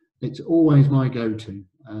 but it's always my go-to.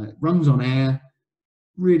 It runs on air,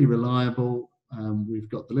 really reliable. We've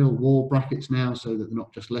got the little wall brackets now so that they're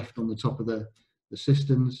not just left on the top of the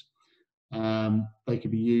systems. They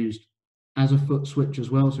can be used as a foot switch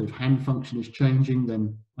as well. So if hand function is changing,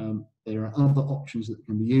 then there are other options that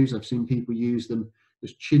can be used. I've seen people use them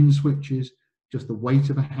as chin switches. Just the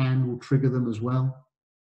weight of a hand will trigger them as well.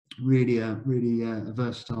 Really a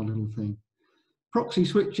versatile little thing. Proxy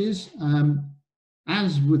switches,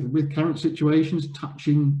 as with current situations,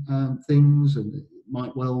 touching things, and it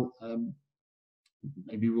might well,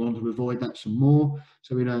 maybe we want to avoid that some more.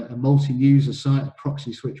 So in a multi-user site, a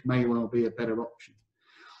proxy switch may well be a better option.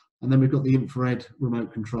 And then we've got the infrared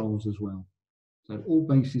remote controls as well. So all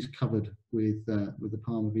bases covered with the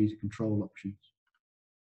Palma Vita control options.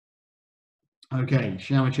 Okay,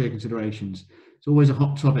 shower chair considerations. It's always a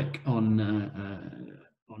hot topic on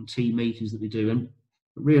team meetings that we do, and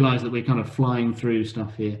realise that we're kind of flying through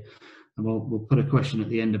stuff here, and we'll put a question at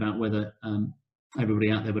the end about whether everybody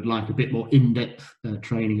out there would like a bit more in-depth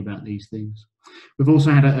training about these things. We've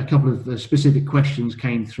also had a couple of specific questions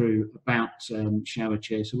came through about shower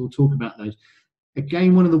chairs, so we'll talk about those.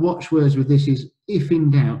 Again, one of the watchwords with this is, if in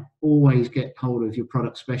doubt, always get hold of your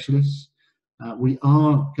product specialists. We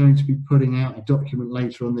are going to be putting out a document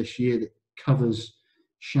later on this year that covers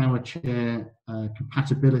shower chair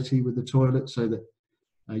compatibility with the toilet, so that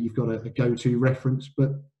you've got a go-to reference,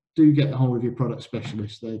 but do get a hold of your product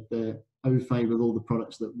specialists. They're au fait with all the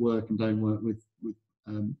products that work and don't work with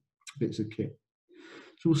bits of kit.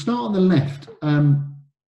 So we'll start on the left.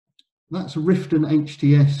 That's Rifton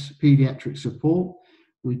HTS paediatric support.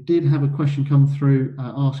 We did have a question come through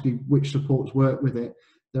asking which supports work with it.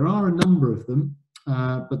 There are a number of them,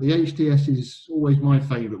 but the HTS is always my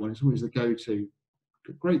favourite one. It's always the go-to.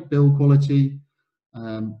 Great build quality.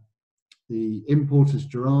 The importer's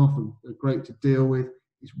giraffe are great to deal with.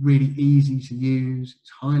 It's really easy to use. It's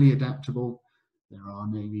highly adaptable. There are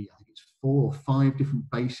maybe, I think it's 4 or 5 different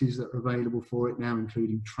bases that are available for it now,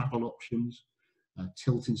 including travel options,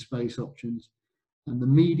 tilting space options. And the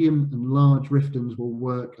medium and large Riftons will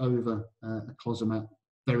work over a Closomat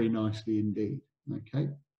very nicely indeed. Okay.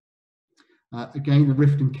 Again, the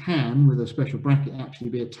Rifton can, with a special bracket, actually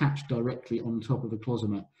be attached directly on top of a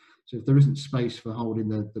Closomat. So if there isn't space for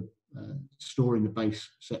holding storing the base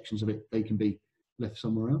sections of it, they can be left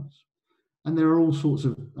somewhere else. And there are all sorts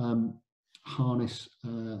of harness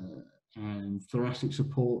and thoracic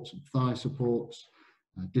supports, and thigh supports,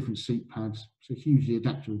 different seat pads. So hugely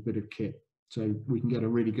adaptable bit of kit. So we can get a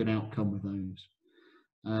really good outcome with those.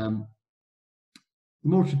 The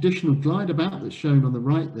more traditional glider mat that's shown on the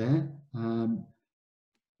right there,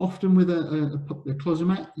 often with a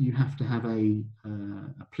Closomat, you have to have a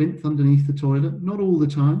plinth underneath the toilet. Not all the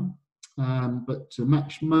time, but to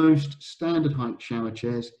match most standard height shower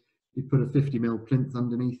chairs, you put a 50mm plinth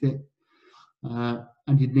underneath it,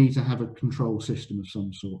 and you'd need to have a control system of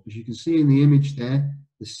some sort. As you can see in the image there,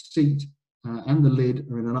 the seat and the lid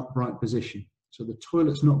are in an upright position. So the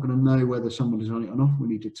toilet's not going to know whether someone is on it or not. We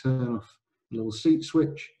need to turn off the little seat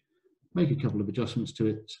switch, make a couple of adjustments to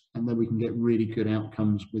it, and then we can get really good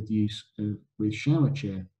outcomes with use with shower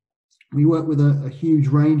chair. We work with a huge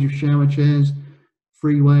range of shower chairs,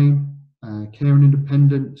 freeway, care and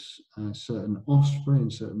independence, certain Osprey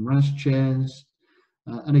and certain RAS chairs.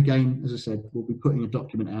 And again, as I said, we'll be putting a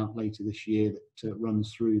document out later this year that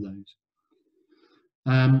runs through those.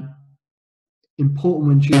 Important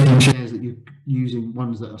when choosing chairs that you're using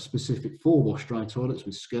ones that are specific for wash dry toilets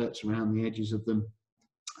with skirts around the edges of them.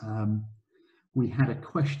 We had a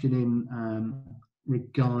question in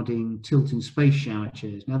regarding tilting space shower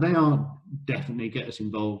chairs. Now they are definitely get us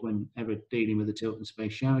involved whenever dealing with a tilting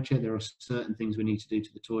space shower chair. There are certain things we need to do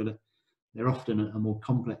to the toilet. They're often a more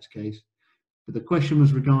complex case. But the question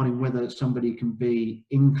was regarding whether somebody can be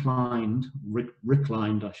inclined,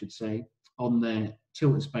 reclined I should say, on their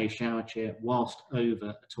tilting space shower chair whilst over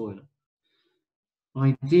a toilet.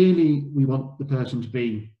 Ideally, we want the person to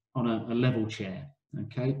be on a level chair,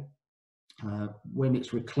 okay? When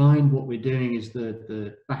it's reclined, what we're doing is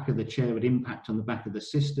the back of the chair would impact on the back of the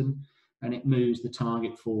system and it moves the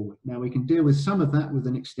target forward. Now we can deal with some of that with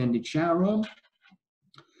an extended shower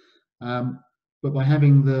arm, but by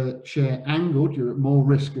having the chair angled, you're at more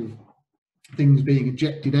risk of things being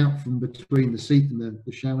ejected out from between the seat and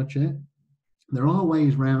the shower chair. There are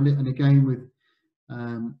ways around it, and again with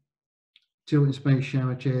tilting space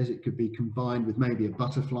shower chairs, it could be combined with maybe a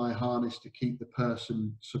butterfly harness to keep the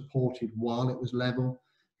person supported while it was level.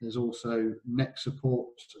 There's also neck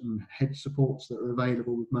supports and head supports that are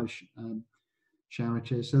available with most shower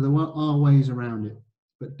chairs. So there are ways around it,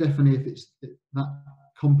 but definitely if it's that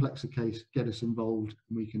complex a case, get us involved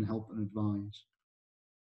and we can help and advise.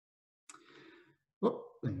 Oh,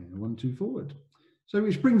 there, 1, 2 forward. So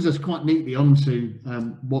which brings us quite neatly on to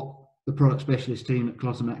what the product specialist team at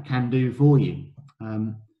Closomat can do for you.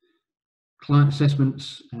 Client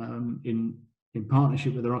assessments in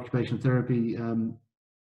partnership with our occupational therapy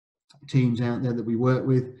teams out there that we work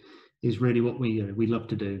with is really what we love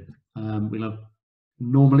to do. We love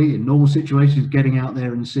normally in normal situations getting out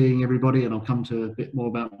there and seeing everybody, and I'll come to a bit more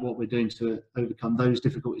about what we're doing to overcome those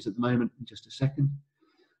difficulties at the moment in just a second.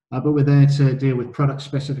 But we're there to deal with product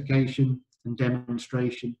specification and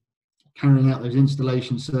demonstration, carrying out those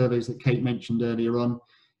installation surveys that Kate mentioned earlier on.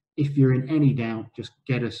 If you're in any doubt, just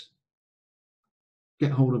get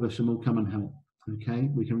hold of us and we'll come and help. Okay,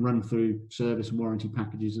 we can run through service and warranty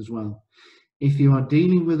packages as well. If you are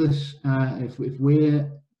dealing with us, if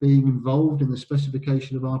we're being involved in the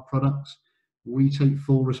specification of our products, we take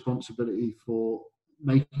full responsibility for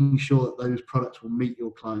making sure that those products will meet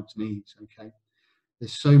your client's needs. Okay,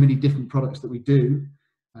 there's so many different products that we do.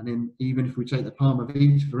 And even if we take the palm of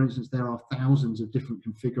each, for instance, there are thousands of different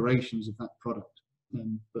configurations of that product.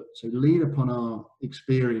 But so lean upon our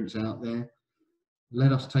experience out there.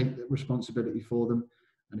 Let us take the responsibility for them.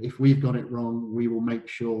 And if we've got it wrong, we will make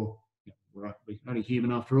sure, we're only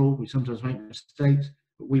human after all, we sometimes make mistakes,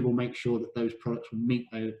 but we will make sure that those products will meet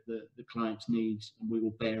the client's needs and we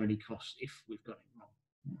will bear any costs if we've got it wrong.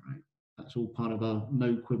 All right? That's all part of our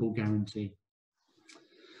no quibble guarantee.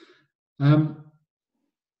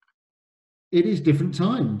 It is different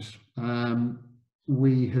times.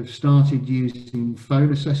 We have started using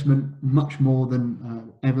phone assessment much more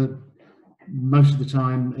than ever. Most of the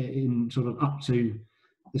time, in sort of up to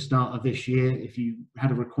the start of this year, if you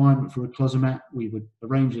had a requirement for a Closomat, we would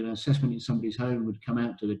arrange an assessment in somebody's home, would come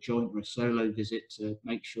out to a joint or a solo visit to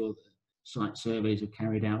make sure that site surveys are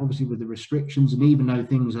carried out. Obviously with the restrictions, and even though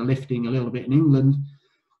things are lifting a little bit in England,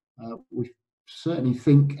 we certainly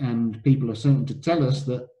think, and people are starting to tell us,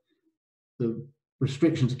 that the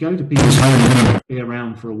restrictions to go to people's homes are going to be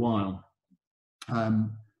around for a while.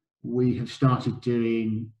 We have started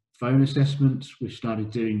doing phone assessments, we've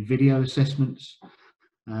started doing video assessments,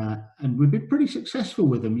 and we've been pretty successful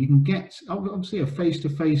with them. You can get, obviously a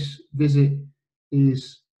face-to-face visit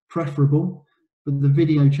is preferable, but the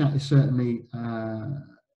video chat is certainly a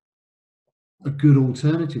good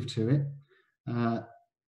alternative to it.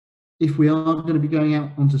 If we are going to be going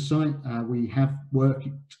out onto site, we have worked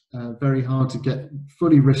very hard to get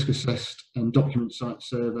fully risk assessed and document site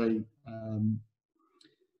survey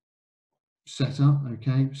set up.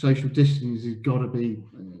 Okay, social distancing has got to be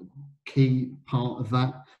a key part of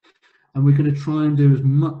that, and we're going to try and do as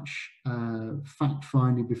much fact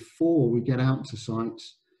finding before we get out to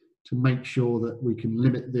sites to make sure that we can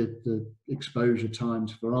limit the exposure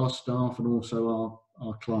times for our staff and also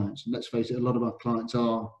our clients. And let's face it, a lot of our clients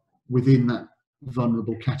are within that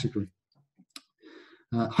vulnerable category.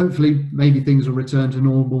 Hopefully, maybe things will return to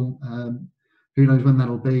normal. Who knows when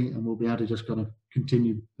that'll be, and we'll be able to just kind of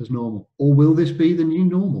continue as normal. Or will this be the new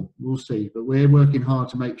normal? We'll see. But we're working hard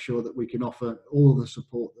to make sure that we can offer all the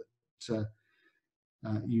support that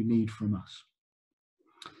you need from us.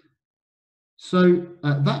 So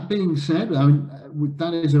that being said,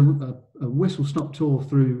 that is a whistle-stop tour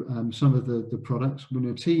through some of the products. When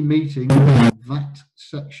a team meeting, that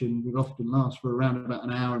section would often last for around about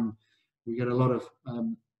an hour, and we get a lot of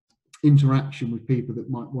interaction with people that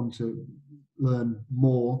might want to learn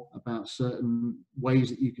more about certain ways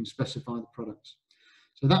that you can specify the products.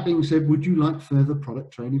 So that being said, would you like further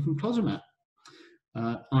product training from Closomat?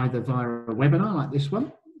 Either via a webinar like this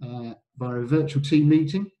one, via a virtual team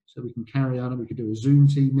meeting, so we can carry on and we could do a Zoom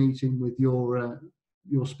team meeting with your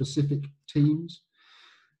specific teams.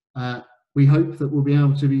 We hope that we'll be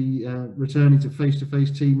able to be returning to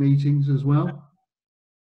face-to-face team meetings as well.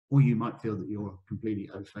 Or you might feel that you're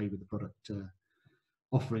completely au fait with the product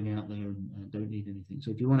offering out there and don't need anything.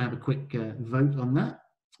 So if you want to have a quick vote on that,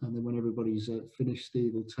 and then when everybody's finished,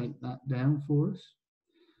 Steve will take that down for us.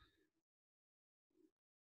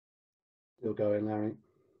 You'll go in, Larry.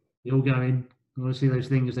 You'll go in. I want to see those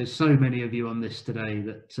things. There's so many of you on this today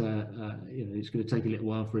that you know, it's going to take a little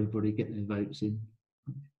while for everybody to get their votes in.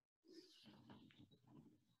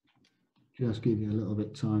 Just give you a little bit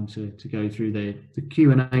of time to go through there. The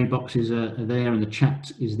Q&A boxes are there, and the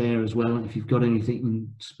chat is there as well. And if you've got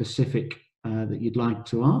anything specific that you'd like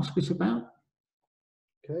to ask us about.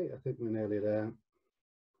 Okay, I think we're nearly there.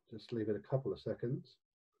 Just leave it a couple of seconds.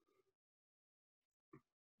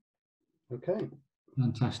 Okay.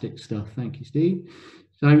 Fantastic stuff. Thank you, Steve.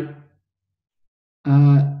 So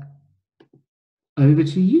over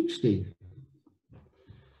to you, Steve.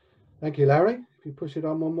 Thank you, Larry. If you push it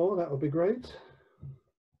on one more, that would be great.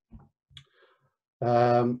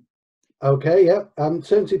 Okay, yeah.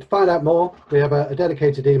 So to find out more, we have a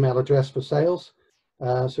dedicated email address for sales.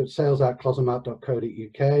 So it's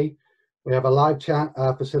sales@closomat.co.uk. We have a live chat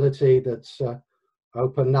facility that's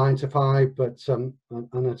open 9 to 5, but and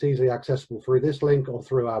it's easily accessible through this link or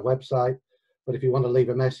through our website. But if you want to leave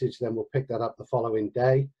a message, then we'll pick that up the following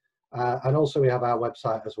day. And also we have our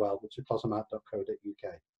website as well, which is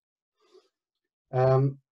closomat.co.uk.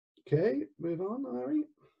 Okay, move on, Larry,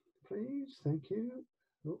 please. Thank you.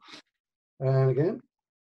 And again.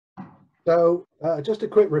 So just a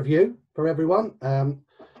quick review for everyone.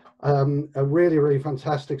 A really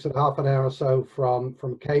fantastic sort of half an hour or so from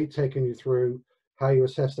Kate, taking you through how you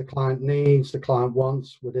assess the client needs, the client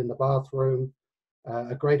wants within the bathroom,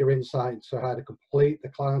 a greater insight into how to complete the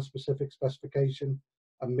client-specific specification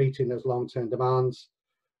and meeting those long-term demands,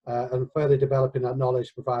 and further developing that knowledge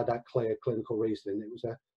to provide that clear clinical reasoning. It was,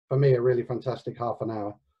 for me, a really fantastic half an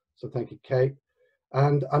hour. So thank you, Kate.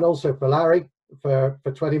 And also for Larry, for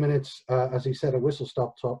 20 minutes, as he said, a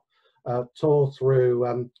whistle-stop tour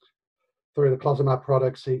through the Closomat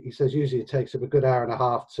products. He says usually it takes him a good hour and a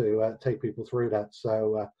half to take people through that.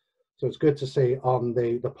 So so it's good to see on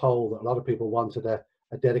the poll that a lot of people wanted a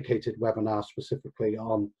dedicated webinar specifically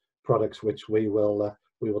on products, which we will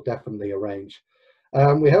definitely arrange.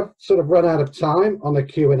 We have sort of run out of time on the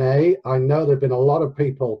Q&A. I know there have been a lot of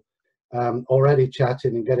people already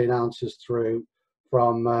chatting and getting answers through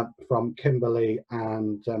from Kimberly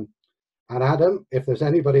and Adam. If there's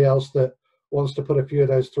anybody else that wants to put a few of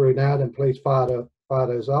those through now, then please fire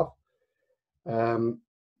those off.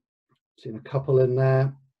 Seen a couple in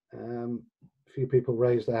there. A few people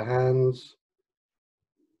raise their hands.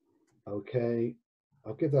 Okay,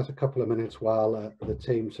 I'll give that a couple of minutes while the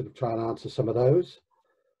team sort of try and answer some of those.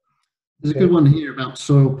 There's a good one here about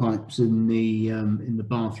soil pipes in the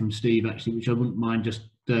bathroom, Steve, actually, which I wouldn't mind just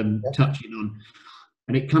touching on.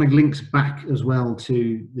 And it kind of links back as well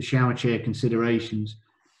to the shower chair considerations.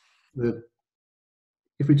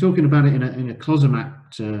 If we're talking about it in a Closomat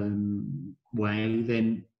way,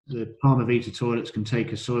 then the Palma Vita toilets can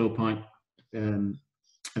take a soil pipe,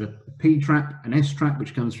 a P trap, an S trap,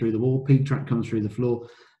 which comes through the wall, P trap comes through the floor,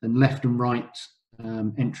 and left and right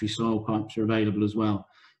entry soil pipes are available as well.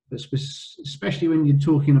 But especially when you're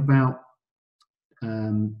talking about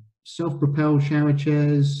self-propelled shower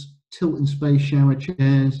chairs, tilt and space shower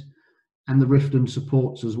chairs, and the Rifton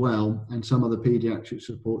supports as well, and some other paediatric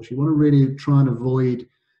supports, you want to really try and avoid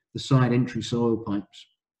the side entry soil pipes.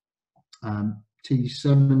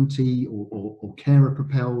 T70 or carer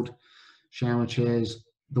propelled shower chairs,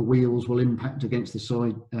 the wheels will impact against the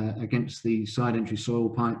side entry soil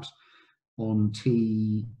pipes. On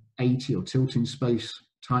T80 or tilting space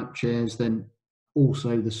type chairs, then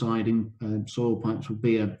also the siding soil pipes will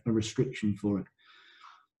be a restriction for it.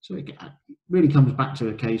 So it really comes back to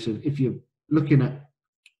a case of, if you're looking at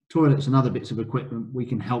toilets and other bits of equipment, we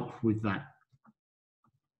can help with that.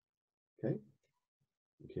 Okay,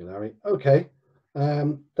 thank you, Larry. Okay,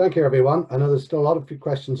 thank you, everyone. I know there's still a lot of few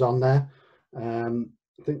questions on there. I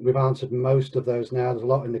think we've answered most of those now. There's a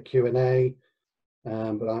lot in the Q&A,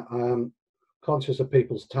 but I am conscious of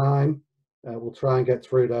people's time. We'll try and get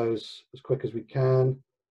through those as quick as we can.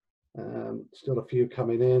 Still a few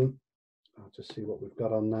coming in. I'll just see what we've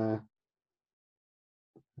got on there.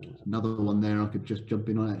 Another one there I could just jump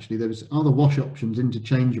in on, actually. Are the wash options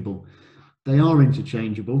interchangeable? They are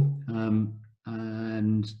interchangeable,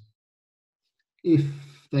 and if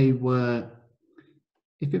it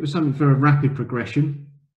was something for a rapid progression,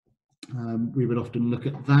 we would often look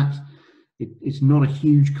at that. It's not a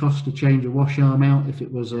huge cost to change a wash arm out. If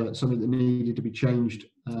it was something that needed to be changed,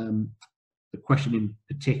 the question in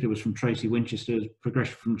particular was from Tracy Winchester's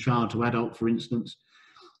progression from child to adult, for instance.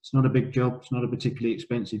 It's not a big job. It's not a particularly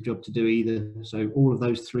expensive job to do either. So all of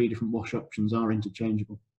those three different wash options are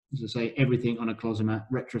interchangeable. As I say, everything on a Closomat,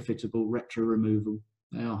 retrofittable, retro removal,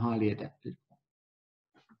 they are highly adapted.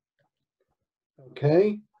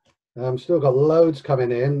 Okay, still got loads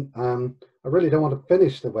coming in. I really don't want to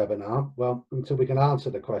finish the webinar, well, until we can answer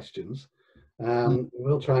the questions.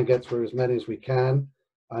 We'll try and get through as many as we can.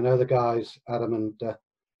 I know the guys, Adam and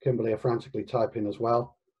Kimberly, are frantically typing as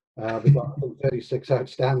well. We've got 36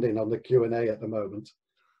 outstanding on the Q&A at the moment.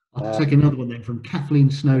 I'll take another one then from Kathleen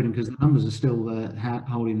Snowden, because the numbers are still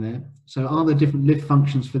holding there. So are there different lift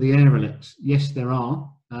functions for the aerolets? Yes, there are.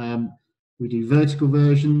 We do vertical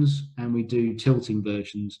versions and we do tilting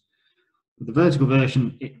versions. With the vertical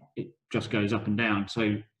version, it just goes up and down.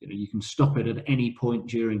 So you can stop it at any point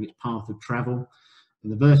during its path of travel.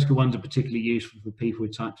 And the vertical ones are particularly useful for people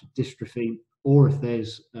with types of dystrophy, or if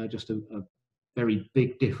there's just a very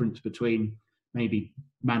big difference between maybe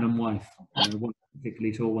man and wife, one's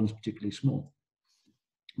particularly tall, one's particularly small.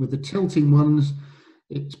 With the tilting ones,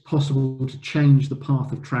 it's possible to change the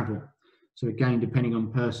path of travel. So again, depending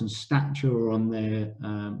on person's stature or on their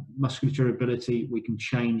musculature ability, we can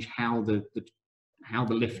change how the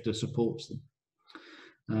lifter supports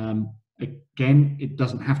them. Again, it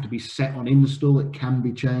doesn't have to be set on install, it can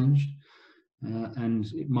be changed. And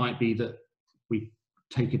it might be that we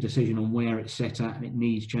take a decision on where it's set at and it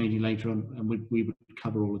needs changing later on, and we would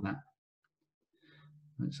cover all of that.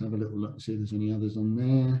 Let's have a little look, see if there's any others on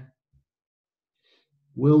there.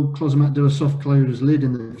 Will Closomat do a soft close lid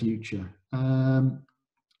in the future?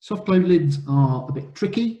 Soft close lids are a bit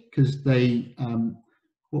tricky because they,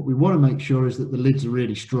 what we want to make sure is that the lids are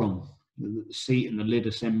really strong. The seat and the lid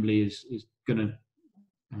assembly is going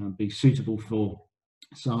to be suitable for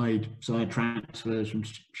side transfers from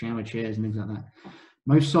shower chairs and things like that.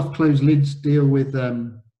 Most soft close lids deal with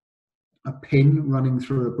a pin running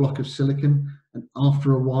through a block of silicon, and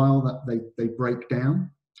after a while that they break down.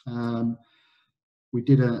 We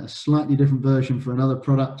did a slightly different version for another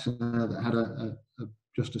product that had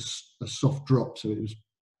just a soft drop, so it was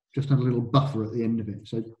just had a little buffer at the end of it.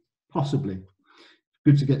 So possibly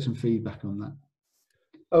good to get some feedback on that.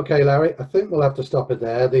 Okay, Larry, I think we'll have to stop it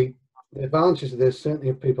there. The advantage of this, certainly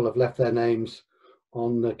if people have left their names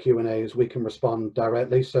on the Q&A, is we can respond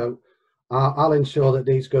directly. So I'll ensure that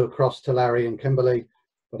these go across to Larry and Kimberly,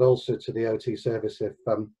 but also to the OT service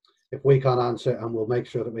if we can't answer, and we'll make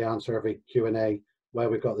sure that we answer every Q&A where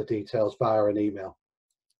we've got the details via an email.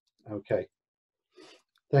 Okay,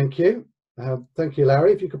 thank you. Thank you,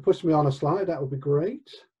 Larry. If you could push me on a slide, that would be great.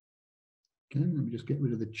 Okay, let me just get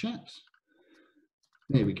rid of the chat.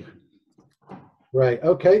 There we go. Right,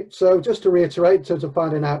 okay, so just to reiterate, in terms of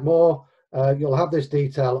finding out more, you'll have this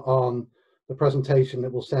detail on the presentation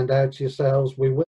that we'll send out to yourselves. We will